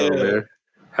 I don't know, Yeah. man.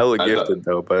 Hella I thought- gifted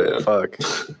though, but yeah. fuck.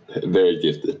 Very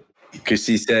gifted. Because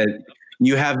he said,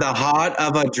 you have the heart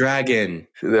of a dragon.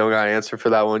 They don't got an answer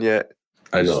for that one yet.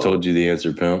 I just No. told you the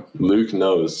answer, pimp. Luke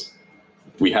knows.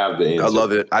 We have the answer. I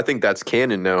love it. I think that's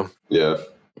canon now. Yeah,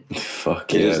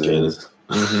 Fuck it yeah. is it canon.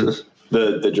 is.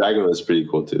 The dragon was pretty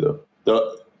cool too,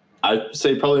 though. I'd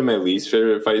say probably my least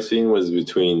favorite fight scene was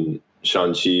between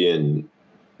Shang-Chi and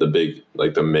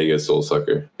the mega soul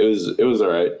sucker. It was all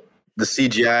right. The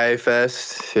CGI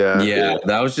fest. Yeah. Yeah,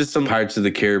 that was just some Pirates of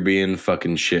the Caribbean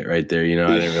fucking shit right there. You know,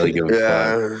 I didn't really give a fuck.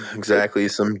 Yeah, exactly.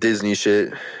 Some Disney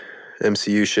shit,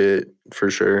 MCU shit for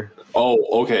sure. Oh,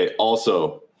 okay.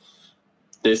 Also,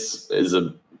 this is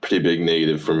a pretty big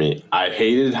negative for me. I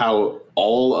hated how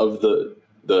all of the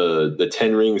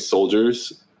 10 ring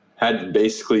soldiers had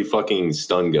basically fucking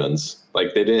stun guns.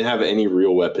 Like they didn't have any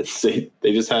real weapons. They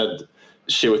just had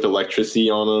shit with electricity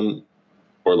on them,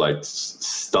 or like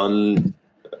stun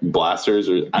blasters.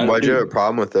 Or Why'd you have a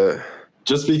problem with that?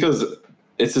 Just because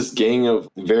it's this gang of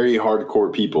very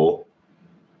hardcore people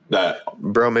that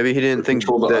Bro, maybe he didn't think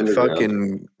Control the that underground.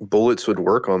 fucking bullets would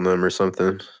work on them or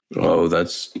something. Oh,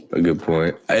 that's a good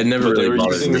point. It never But they really were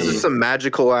bothered using me. This is some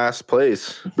magical ass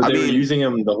place. But I they were mean, using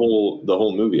him the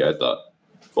whole movie, I thought.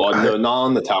 Well, no, not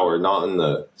on the tower, not in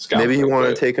the scout. maybe he wanted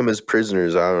to but take them as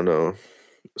prisoners. I don't know.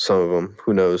 Some of them.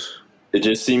 Who knows? It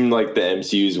just seemed like the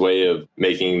MCU's way of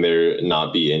making there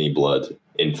not be any blood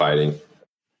in fighting.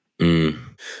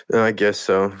 I guess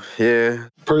so. Yeah.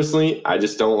 Personally, I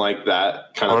just don't like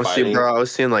that kind of Honestly, fighting. bro, I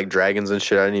was seeing like dragons and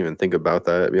shit. I didn't even think about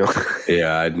that. To be honest.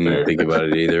 Yeah, I didn't Fair. think about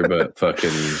it either, but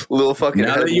fucking. Little fucking.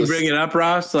 Now that you headless bring it up,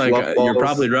 Ross, like fluff you're balls.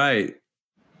 probably right.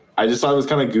 I just thought it was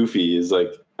kind of goofy. It's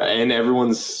like, and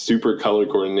everyone's super color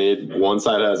coordinated. One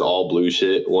side has all blue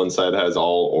shit. One side has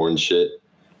all orange shit.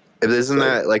 Isn't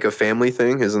that like a family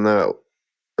thing? Isn't that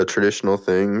a traditional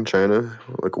thing in China?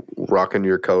 Like rocking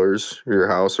your colors, your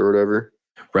house or whatever.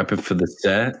 Rep it for the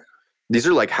set. These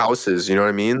are like houses. You know what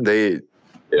I mean?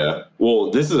 Yeah.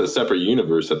 Well, this is a separate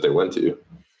universe that they went to.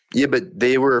 Yeah, but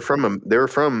they were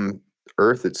from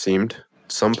Earth. It seemed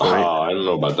at some point. Oh, I don't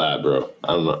know about that, bro. I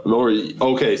don't know. Or,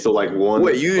 okay, so like one.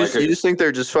 Wait, you like just think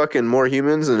they're just fucking more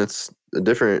humans and it's a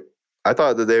different. I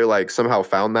thought that they like somehow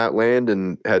found that land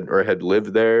and had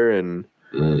lived there and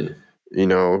you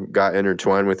know got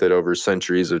intertwined with it over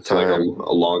centuries of so like time.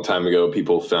 a long time ago,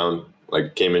 people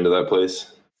came into that place.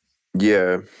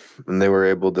 Yeah, and they were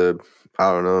able to.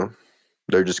 I don't know.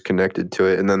 They're just connected to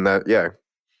it, and then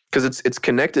because it's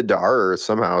connected to our Earth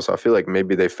somehow. So I feel like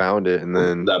maybe they found it and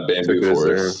then That bamboo took it as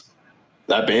forest.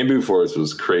 That bamboo forest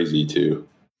was crazy too.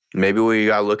 Maybe we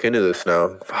gotta look into this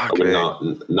now. I Fuck would it.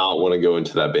 not want to go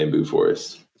into that bamboo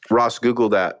forest. Ross, Google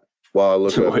that while I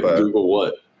look up. Wait, Google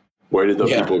what? Where did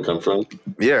those Yeah. people come from?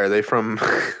 Yeah, are they from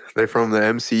they from the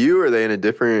MCU? Or are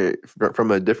they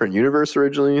from a different universe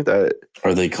originally? That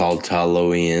Are they called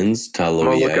Taloians? I'm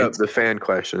gonna look up Taloites? the fan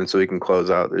question so we can close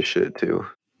out this shit too.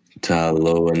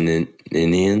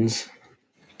 Taloanians?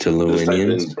 Just type in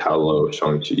Taloanians? Talo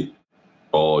Shang-Chi.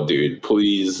 Oh, dude,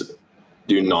 please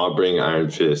do not bring Iron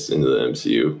Fist into the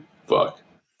MCU. Fuck,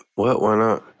 What? Why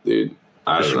not? dude.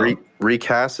 I Just don't know.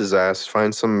 recast his ass.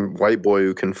 Find some white boy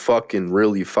who can fucking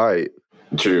really fight.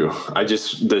 True.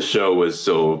 The show was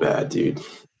so bad, dude.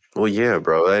 Well, yeah,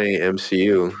 bro. That ain't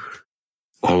MCU.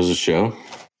 That was a show?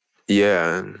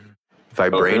 Yeah.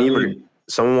 Vibranium. Apparently-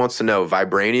 Someone wants to know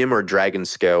vibranium or dragon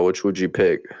scale. Which would you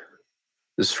pick?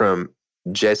 This is from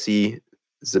Jesse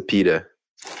Zapita.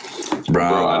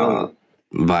 Bro, I don't.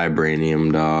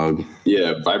 Vibranium, dog.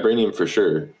 Yeah, vibranium for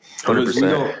sure. Because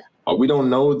 100%. we don't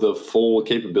know the full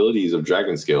capabilities of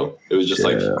dragon scale. It was just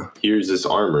like, here's this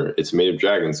armor. It's made of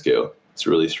dragon scale. It's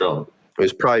really strong. It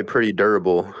was probably pretty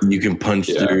durable. You can punch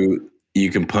Yeah. through. You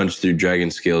can punch through dragon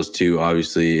scales too.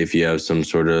 Obviously, if you have some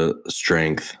sort of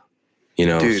strength, you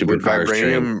know, Dude, with superpower strength.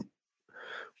 vibranium,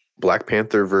 Black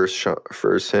Panther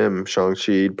versus him,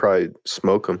 Shang-Chi, would probably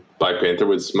smoke him. Black Panther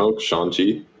would smoke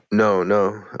Shang-Chi No,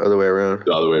 other way around.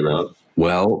 the other way around.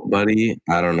 Well, buddy,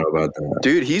 I don't know about that.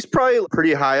 Dude, he's probably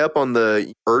pretty high up on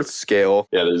the Earth scale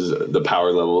Yeah, there's the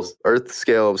power levels, of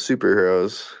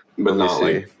superheroes. but Let me not see.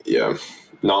 like, yeah,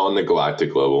 not on the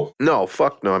galactic level. No,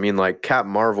 fuck no. I mean, like Cap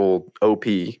Marvel OP,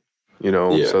 you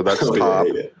know, Yeah. so that's Oh, yeah, top.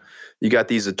 yeah. You got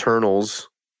these Eternals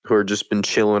who are just been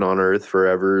chilling on Earth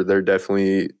forever. They're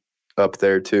definitely up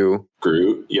there too.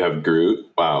 Groot, you have Groot.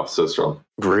 Wow, so strong.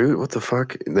 Groot, what the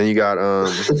fuck? And then you got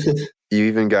you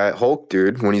even got Hulk,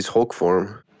 dude, when he's Hulk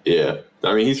form. Yeah,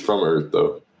 I mean he's from Earth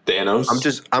though. Thanos.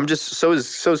 I'm just. So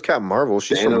is Captain Marvel.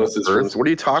 She's Thanos from is Earth. from- What are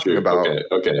you talking True. about?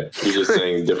 Okay. You're just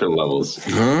saying different levels.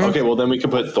 Huh? Okay, well then we could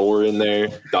put Thor in there.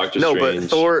 Doctor No, Strange.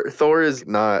 but Thor is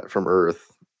not from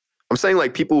Earth. I'm saying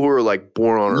like people who are like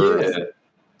born on Earth. Yeah.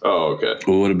 Oh, okay.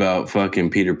 Well, what about fucking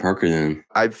Peter Parker then?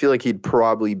 I feel like he'd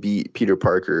probably beat Peter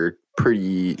Parker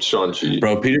pretty. Shang-Chi.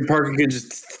 Bro, Peter Parker could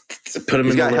just put him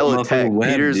He's in got the hella little tech. motherfucking web,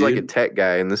 Peter's like a dude. tech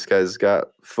guy, and this guy's got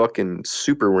fucking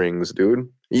super rings, dude.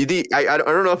 I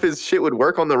don't know if his shit would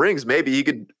work on the rings. Maybe he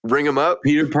could ring them up.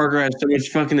 Peter Parker has so much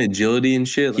fucking agility and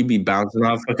shit. He'd be bouncing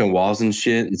off fucking walls and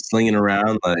shit and slinging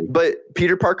around like. But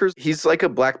Peter Parker's, he's like a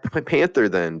Black Panther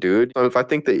then, dude. So if I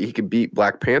think that he could beat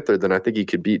Black Panther, then I think he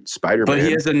could beat Spider-Man. But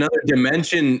he has another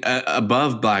dimension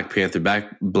above Black Panther.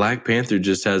 Black Panther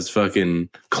just has fucking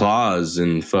claws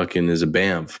and fucking is a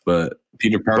bamf. But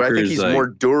Peter Parker But I think is he's like more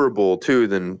durable too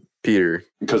than Peter.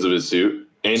 Because of his suit.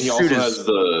 And he Suit also is has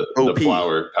the OP.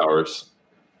 flower powers.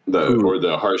 Or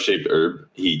the heart-shaped herb.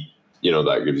 He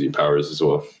that gives you powers as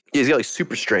well. Yeah, he's got like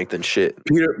super strength and shit.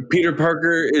 Peter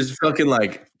Parker is fucking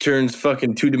like turns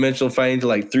fucking 2-dimensional fighting to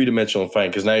like 3-dimensional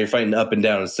fighting because now you're fighting up and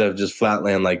down instead of just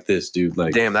flatland like this, dude.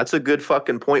 Like, damn, that's a good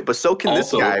fucking point. But so can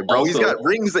this guy, bro. He's got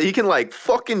rings that he can like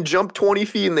fucking jump 20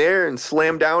 feet in the air and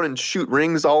slam down and shoot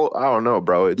rings all. I don't know,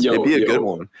 bro. It'd be a good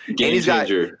one. And he's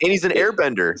an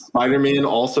airbender. Spider-Man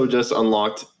also just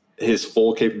unlocked his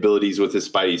full capabilities with his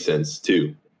Spidey sense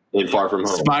too. In Far From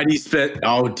Home. Spidey spent.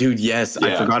 Oh, dude, yes.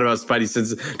 Yeah. I forgot about Spidey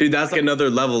sense. Dude, that's like another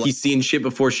level. He's seen shit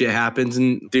before shit happens.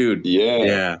 And, dude.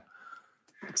 Yeah.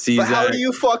 See, but how do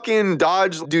you fucking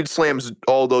dodge? Dude slams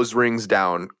all those rings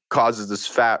down, causes this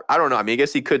fat. I don't know. I mean, I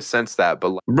guess he could sense that,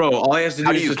 but. Bro, all he has to do is.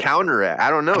 How do you counter it? I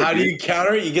don't know. How do you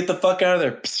counter it? You get the fuck out of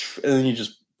there. And then you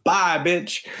just, bye,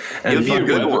 bitch. And it'd be a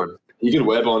good one. You could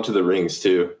web onto the rings,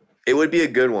 too. It would be a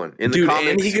good one. In dude, the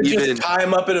comics, and he could just tie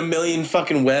him up in a million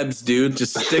fucking webs, dude.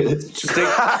 Just stick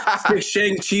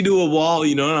Shang-Chi to a wall,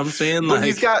 you know what I'm saying? Like,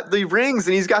 he's got the rings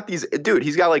and he's got these, dude,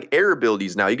 he's got like air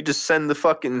abilities now. You could just send the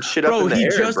fucking shit up in the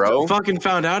air, bro. He just fucking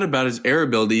found out about his air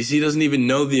abilities. He doesn't even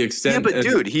know the extent. Yeah, but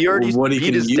dude, he already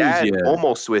beat his dad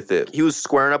almost with it. He was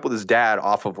squaring up with his dad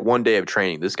off of one day of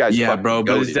training. This guy's bro,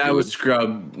 but his dad was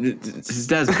scrub. His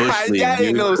dad's bush league, dad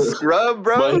ain't no scrub,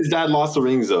 bro. But his dad lost the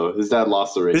rings, though. His dad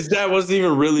His dad wasn't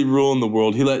even really ruling the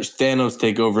world. He let Thanos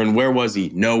take over, and where was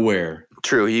he? Nowhere.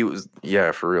 True, he was.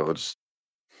 Yeah, for real.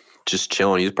 Just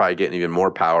chilling. He's probably getting even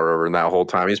more power over in that whole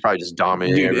time. He's probably just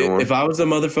dominating everyone. If I was a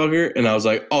motherfucker and I was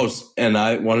like, and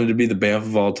I wanted to be the Banff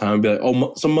of all time, I'd be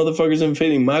like, some motherfucker's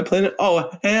invading my planet.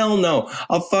 Oh, hell no.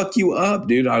 I'll fuck you up,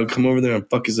 dude. I'll come over there and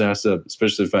fuck his ass up,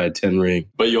 especially if I had 10 ring.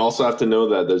 But you also have to know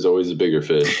that there's always a bigger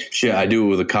fish. Shit, I do it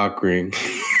with a cock ring.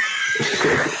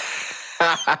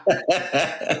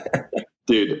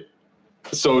 Dude,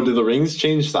 so do the rings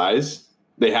change size?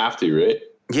 They have to, right?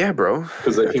 Yeah, bro.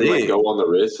 Because they can like go on the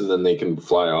wrist and then they can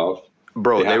fly off.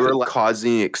 Bro, they were like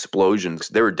causing explosions.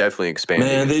 They were definitely expanding.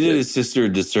 Man, they did his sister a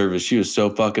disservice. She was so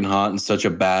fucking hot and such a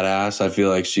badass. I feel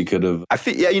like she could have. I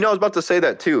was about to say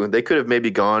that too. They could have maybe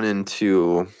gone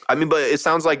into. I mean, but it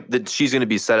sounds like that she's going to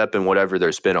be set up in whatever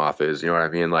their spinoff is. You know what I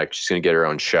mean? Like she's going to get her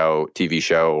own show, TV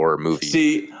show, or movie.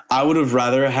 See, I would have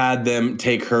rather had them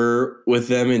take her with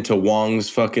them into Wong's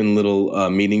fucking little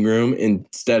meeting room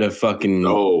instead of fucking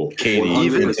Katie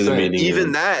into the meeting room.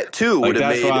 Even that too would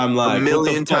have made a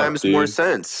million times more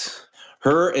sense.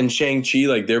 Her and Shang-Chi,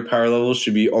 like their power levels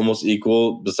should be almost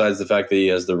equal, besides the fact that he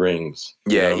has the rings.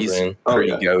 Yeah, he's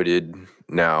pretty goated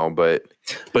now, but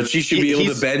she should be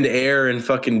able to bend air and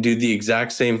fucking do the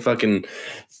exact same fucking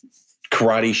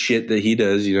karate shit that he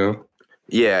does, you know?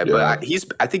 Yeah, but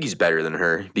I think he's better than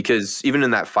her like even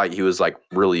in that fight, he was like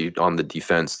really on the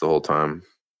defense the whole time.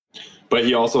 But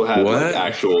he also had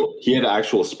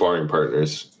actual sparring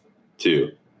partners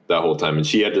too that whole time, and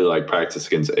she had to like practice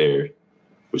against air,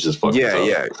 which is fucking tough.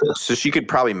 Yeah. So she could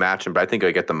probably match him, but I think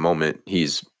like at the moment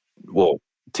he's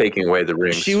taking away the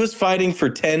rings. She was fighting for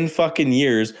 10 fucking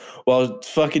years while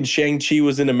fucking Shang-Chi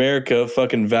was in America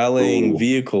fucking valeting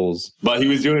vehicles. But he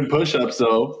was doing push-ups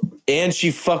though. And she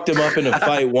fucked him up in a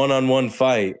fight, one-on-one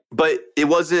fight. But it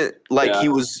wasn't like he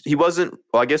wasn't,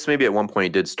 well, I guess maybe at one point he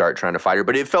did start trying to fight her,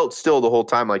 but it felt still the whole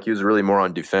time like he was really more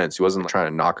on defense. He wasn't trying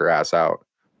to knock her ass out.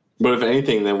 But if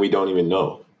anything, then we don't even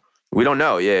know. We don't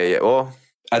know. Yeah. Well,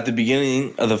 at the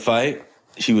beginning of the fight,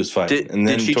 she was fighting.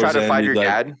 Did she try to fight her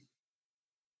dad?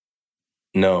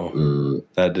 No,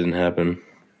 that didn't happen.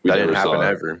 That didn't happen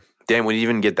ever. Damn, we didn't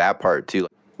even get that part too.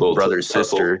 Like, brother,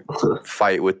 sister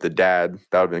fight with the dad.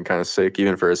 That would have been kind of sick,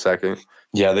 even for a second.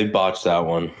 Yeah, they botched that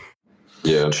one.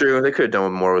 Yeah, true. They could have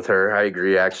done more with her. I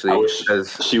agree, actually. I wish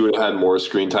she would have had more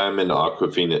screen time, and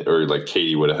Awkwafina or like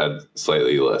Katie would have had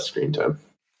slightly less screen time.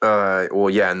 Well,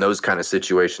 yeah, in those kind of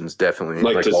situations, definitely,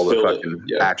 like all the fucking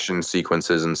action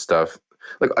sequences and stuff.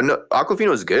 Like, Awkwafina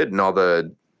was good in all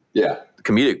the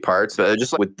comedic parts, but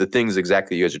just like with the things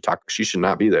exactly you guys are talking, she should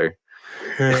not be there.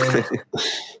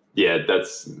 Yeah,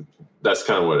 that's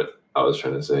kind of what I was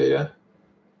trying to say. Yeah,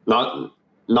 not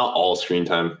all screen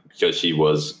time, because she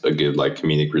was a good like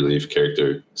comedic relief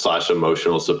character /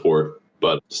 emotional support,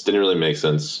 but just didn't really make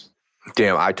sense.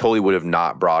 Damn, I totally would have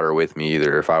not brought her with me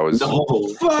either if I was. No,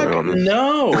 fuck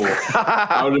no.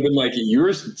 I would have been like,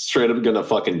 you're straight up gonna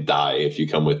fucking die if you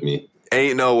come with me.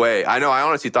 Ain't no way. I know. I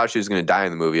honestly thought she was gonna die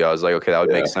in the movie. I was like, okay, that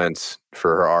would make sense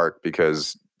for her arc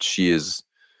because she is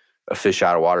a fish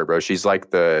out of water, bro. She's like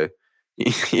that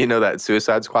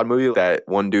Suicide Squad movie, that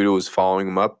one dude who was following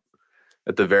him up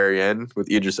at the very end with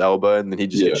Idris Elba, and then he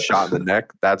just gets shot in the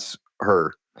neck. That's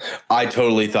her. I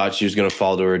totally thought she was going to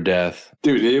fall to her death.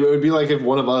 Dude, it would be like if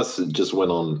one of us just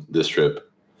went on this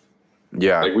trip.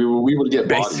 Yeah. Like we would get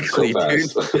bodied so Basically,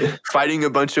 fast. dude. Fighting a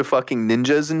bunch of fucking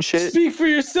ninjas and shit. Speak for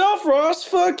yourself, Ross.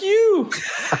 Fuck you.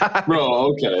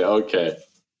 Bro, okay.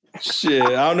 Shit,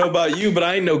 I don't know about you, but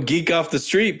I ain't no geek off the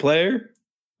street player.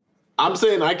 I'm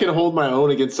saying I can hold my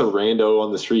own against a rando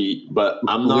on the street, but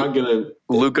I'm not gonna.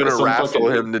 Luke gonna some wrestle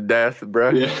fucking- him to death,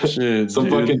 bro. Yeah, Shit, some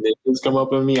dude. fucking ninjas come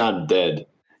up on me, I'm dead.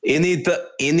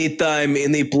 Anytime,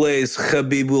 any place,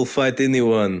 Khabib will fight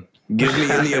anyone. Give me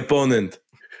any opponent.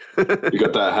 You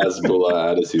got that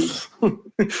Hezbollah attitude.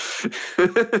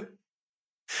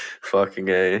 Fucking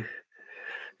A.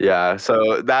 Yeah,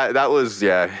 so that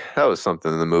was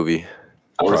something in the movie.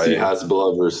 I want to see Probably.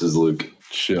 Hezbollah versus Luke.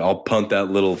 Shit, I'll punt that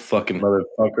little fucking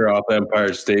motherfucker off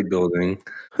Empire State Building.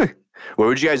 Where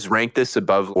would you guys rank this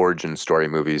above origin story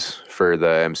movies for the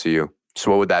MCU?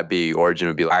 So what would that be? Origin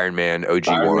would be like Iron Man, OG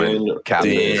Iron One, Man,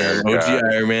 Captain Damn, America. OG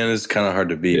Iron Man is kind of hard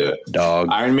to beat, Yeah. dog.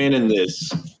 Iron Man and this.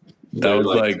 That they're was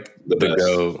like the best.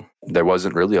 go. There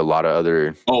wasn't really a lot of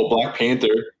other. Oh, Black Panther.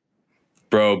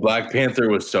 Bro, Black Panther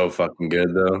was so fucking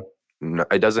good, though. No,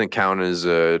 it doesn't count as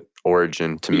a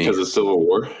origin to Because me. of Civil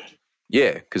War.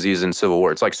 Yeah, because he's in Civil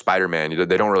War. It's like Spider-Man.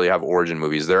 They don't really have origin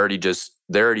movies. They're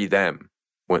already them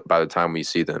by the time we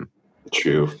see them.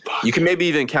 True. You can maybe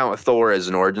even count Thor as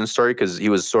an origin story because he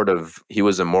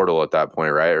was immortal at that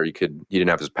point, right? Or he didn't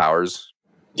have his powers.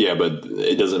 Yeah, but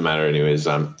it doesn't matter anyways.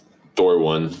 Thor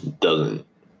 1 doesn't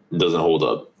hold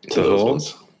up to The those Hulk?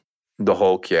 ones. The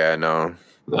Hulk, yeah, no.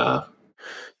 Nah.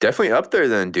 Definitely up there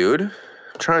then, dude. I'm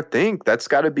trying to think. That's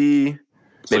got to be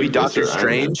maybe like this Doctor or Iron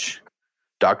Man. Strange.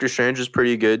 Doctor Strange is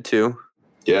pretty good too.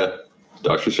 Yeah.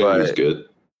 Doctor Strange is But- good.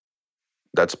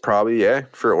 That's probably,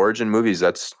 for origin movies,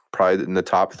 that's probably in the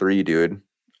top 3, dude.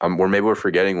 Or maybe we're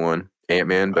forgetting one.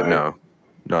 Ant-Man, but no,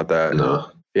 not that. No.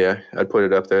 Yeah, I'd put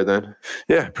it up there then.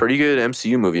 Yeah, pretty good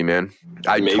MCU movie, man.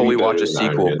 I'd Maybe totally watch a better than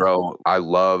Iron sequel, Man. bro. I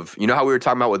love, you know how we were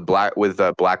talking about with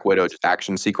Black Widow just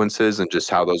action sequences and just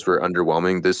how those were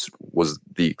underwhelming? This was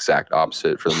the exact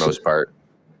opposite for the most part.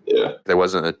 Yeah. There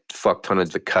wasn't a fuck ton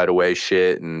of the cutaway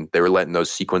shit, and they were letting those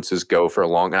sequences go for a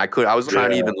long. And I was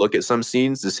trying to even look at some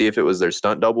scenes to see if it was their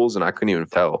stunt doubles, and I couldn't even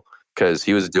tell because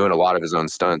he was doing a lot of his own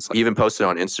stunts. He even posted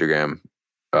on Instagram.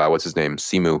 What's his name?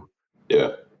 Simu.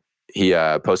 Yeah. He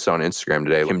posted on Instagram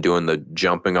today him doing the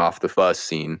jumping off the bus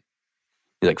scene.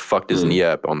 He like fucked his knee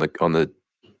up on the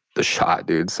shot,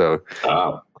 dude. So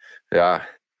yeah,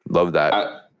 love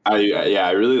that.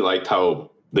 I really liked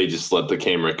how they just let the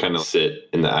camera kind of sit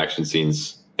in the action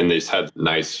scenes, and they just had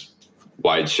nice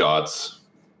wide shots,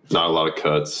 not a lot of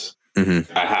cuts.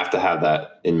 Mm-hmm. I have to have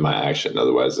that in my action,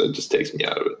 otherwise it just takes me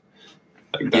out of it.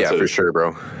 Like, Yeah, for sure,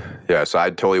 bro. Yeah, so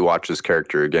I'd totally watch this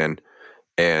character again.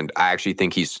 And I actually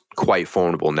think he's quite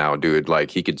formidable now, dude. Like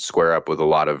he could square up with a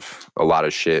lot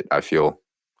of shit, I feel,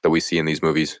 that we see in these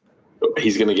movies.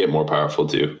 He's gonna get more powerful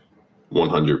too,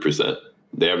 100%.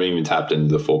 They haven't even tapped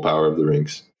into the full power of the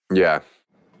rings. Yeah.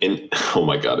 Oh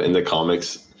my god! In the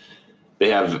comics, they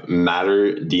have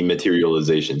matter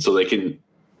dematerialization, so they can.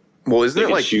 Well, isn't They it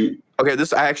can like shoot. okay?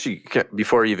 This I actually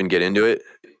before I even get into it,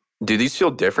 do these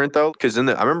feel different though? Because I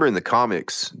remember in the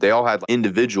comics they all had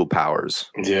individual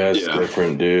powers. Yeah, it's Yeah.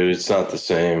 different, dude. It's not the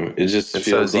same. It just And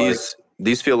so feels like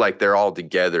these feel like they're all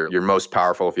together. You're most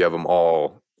powerful if you have them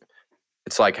all.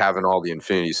 It's like having all the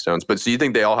Infinity Stones. But so you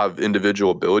think they all have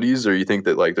individual abilities, or you think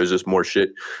that like there's just more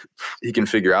shit he can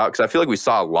figure out? Because I feel like we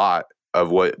saw a lot of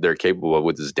what they're capable of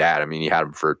with his dad. I mean, he had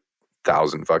him for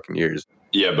 1,000 fucking years.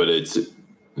 Yeah, but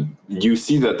you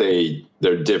see that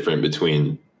they're different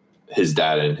between his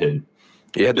dad and him,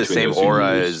 He had the Between same those two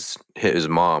aura movies. as his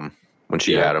mom when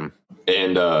she Yeah. had him.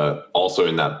 and also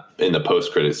in the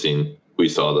post-credit scene, we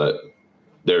saw that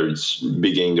they're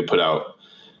beginning to put out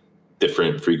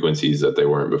different frequencies that they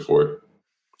weren't before.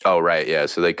 Oh, right. Yeah.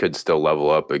 So they could still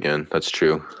level up again. That's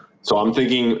true. So I'm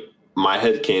thinking my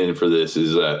headcanon for this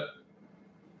is that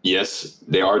yes,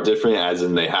 they are different, as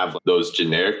in they have those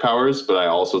generic powers, but I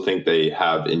also think they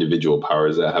have individual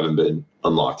powers that haven't been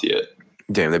unlocked yet.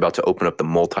 Damn, they're about to open up the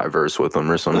multiverse with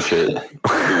them or some shit.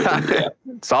 Yeah.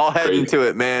 It's all heading to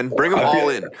it, man. Bring them I feel- all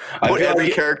in. I Put feel every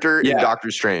like- character in yeah.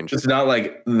 Doctor Strange. it's not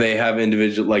like they have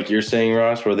individual, like you're saying,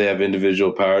 Ross, where they have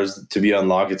individual powers to be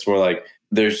unlocked. It's more like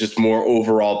there's just more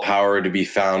overall power to be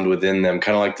found within them.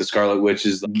 Kind of like the Scarlet Witch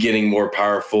is getting more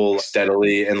powerful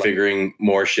steadily and figuring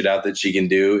more shit out that she can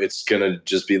do. It's going to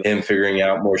just be him figuring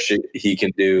out more shit he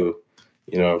can do.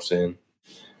 You know what I'm saying?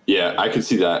 Yeah, I could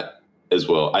see that as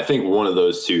well. I think one of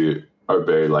those two are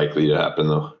very likely to happen,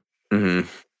 though. Mm-hmm.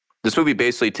 This movie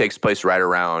basically takes place right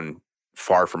around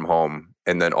Far From Home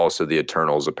and then also the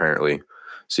Eternals, apparently.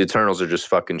 So the Eternals are just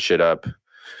fucking shit up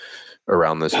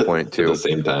around this point, At too. the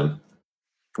same time.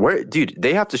 Where, dude?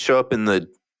 They have to show up in the.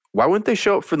 Why wouldn't they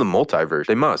show up for the multiverse?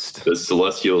 They must. The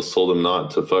Celestials told them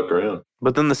not to fuck around.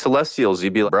 But then the Celestials,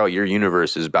 you'd be like, bro, your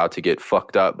universe is about to get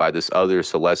fucked up by this other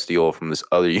Celestial from this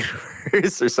other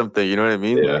universe or something. You know what I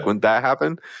mean? Yeah. Like, wouldn't that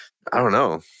happen? I don't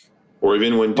know. Or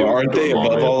even when Aren't they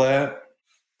above all that?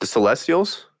 The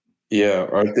Celestials? Yeah,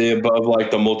 aren't they above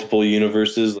like the multiple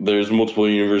universes? There's multiple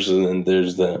universes and then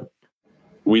there's them.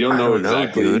 We don't I know don't know,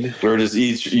 exactly. dude. Or does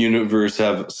each universe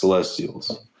have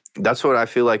Celestials? That's what I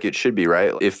feel like it should be,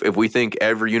 right? If we think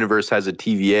every universe has a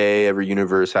TVA, every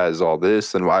universe has all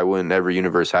this, then why wouldn't every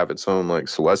universe have its own like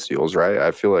Celestials, right?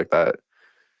 I feel like that,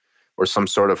 or some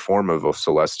sort of form of a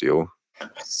Celestial.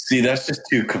 See, that's just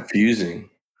too confusing.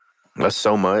 That's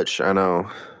so much, I know.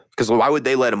 Because why would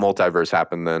they let a multiverse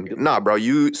happen then? Nah, bro,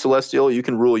 you Celestial, you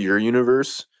can rule your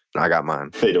universe. I got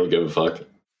mine. They don't give a fuck.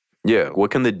 Yeah,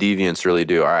 what can the Deviants really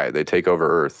do? All right, they take over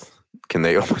Earth. Can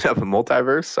they open up a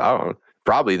multiverse? I don't know.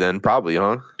 Probably,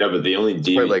 huh? Yeah, but the only Wait,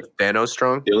 deviant, like Thanos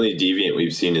strong? the only deviant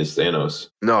we've seen is Thanos.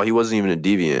 No, he wasn't even a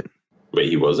deviant. Wait,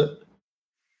 he wasn't?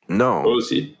 No. What was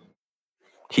he?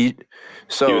 He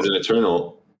was an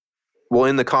Eternal. well,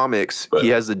 in the comics, But- he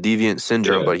has the deviant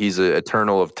syndrome, Yeah. but he's an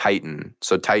Eternal of Titan.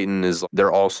 So Titan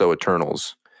they're also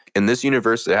Eternals. In this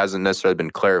universe, it hasn't necessarily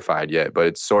been clarified yet, but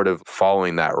it's sort of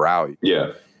following that route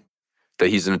Yeah. that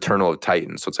he's an Eternal of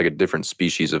Titan. So it's like a different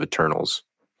species of Eternals.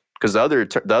 Because the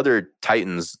other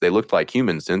Titans, they looked like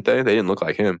humans, didn't they? They didn't look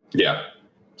like him. Yeah.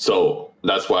 So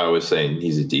that's why I was saying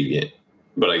he's a deviant.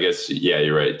 But I guess, yeah,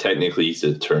 you're right. Technically, he's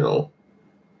Eternal.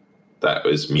 That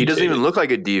was mutated. He doesn't even look like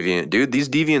a deviant, dude. These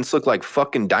deviants look like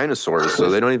fucking dinosaurs,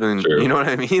 so they don't even, True. you know what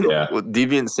I mean? Yeah. With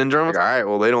deviant syndrome, like, all right,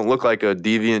 well, they don't look like a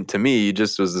deviant to me. He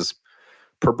just was this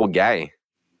purple guy.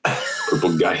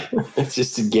 Purple guy. It's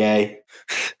just a guy.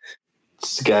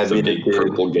 Just a guy It's a being a big dude.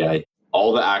 purple guy.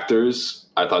 All the actors,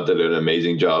 I thought, did an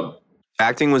amazing job.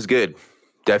 Acting was good.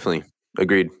 Definitely.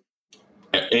 Agreed.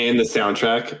 And the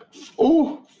soundtrack.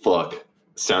 Oh, fuck.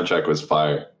 Soundtrack was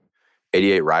fire.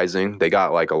 88 Rising. They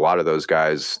got like a lot of those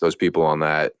guys, those people on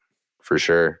that for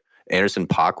sure. Anderson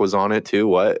 .Paak was on it too.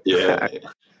 What? Yeah. It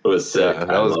was sick. Yeah, I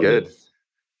that was loved good. it.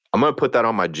 I'm going to put that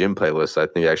on my gym playlist. I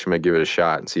think I actually might give it a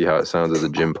shot and see how it sounds as a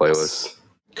gym playlist.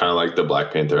 Kind of like the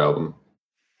Black Panther album.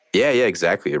 Yeah,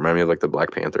 exactly. It reminded me of like the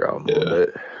Black Panther album a little Yeah.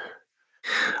 bit.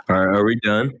 All right, are we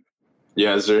done?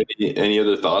 Yeah, is there any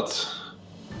other thoughts?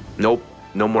 Nope.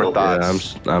 No more Oh,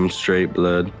 thoughts. Yeah, I'm straight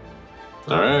blood.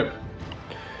 All right.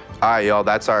 All right, y'all.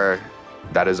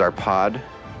 That is our pod.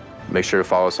 Make sure to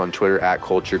follow us on Twitter at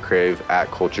Culture Crave,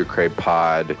 at Culture Crave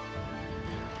Pod.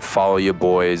 Follow your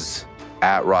boys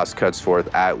at Ross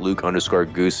Cutsforth, at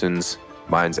Luke_Goosens.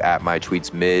 Mine's at My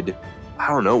Tweets Mid. I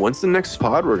don't know. When's the next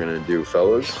pod we're gonna do,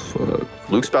 fellas? Fuck.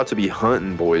 Luke's about to be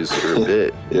hunting boys for a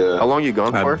bit. Yeah. How long you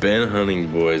gone for? I've been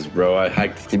hunting boys, bro. I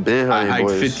hiked You been I hunting, hiked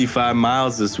boys? 55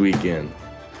 miles this weekend.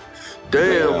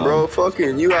 Damn, bro.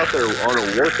 Fucking you out there on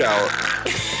a workout.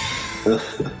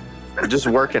 Just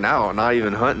working out, not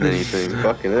even hunting anything.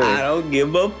 Fucking I A. don't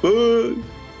give a fuck.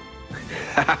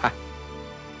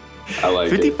 I like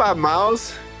 55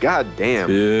 miles? God damn.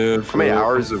 Yeah, How many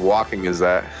hours of walking is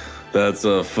that? That's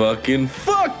a fucking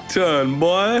fuck ton,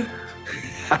 boy.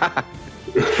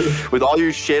 With all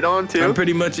your shit on I'm too?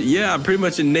 pretty much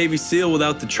a Navy SEAL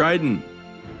without the trident.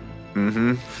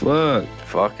 Mm-hmm. Fuck.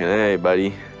 Fucking A,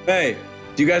 buddy. Hey,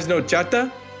 do you guys know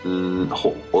chata?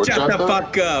 Or Shut the Chata?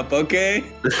 fuck up, okay?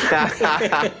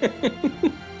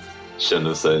 Shouldn't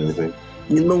have said anything.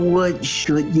 You know what?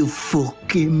 Shut your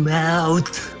fucking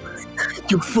mouth.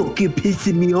 You're fucking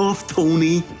pissing me off,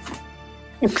 Tony.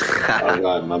 Oh,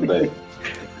 God, my bad.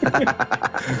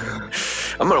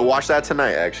 I'm gonna watch that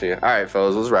tonight, actually. All right,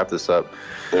 fellas, let's wrap this up.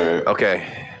 All right.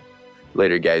 Okay.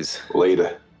 Later, guys.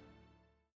 Later.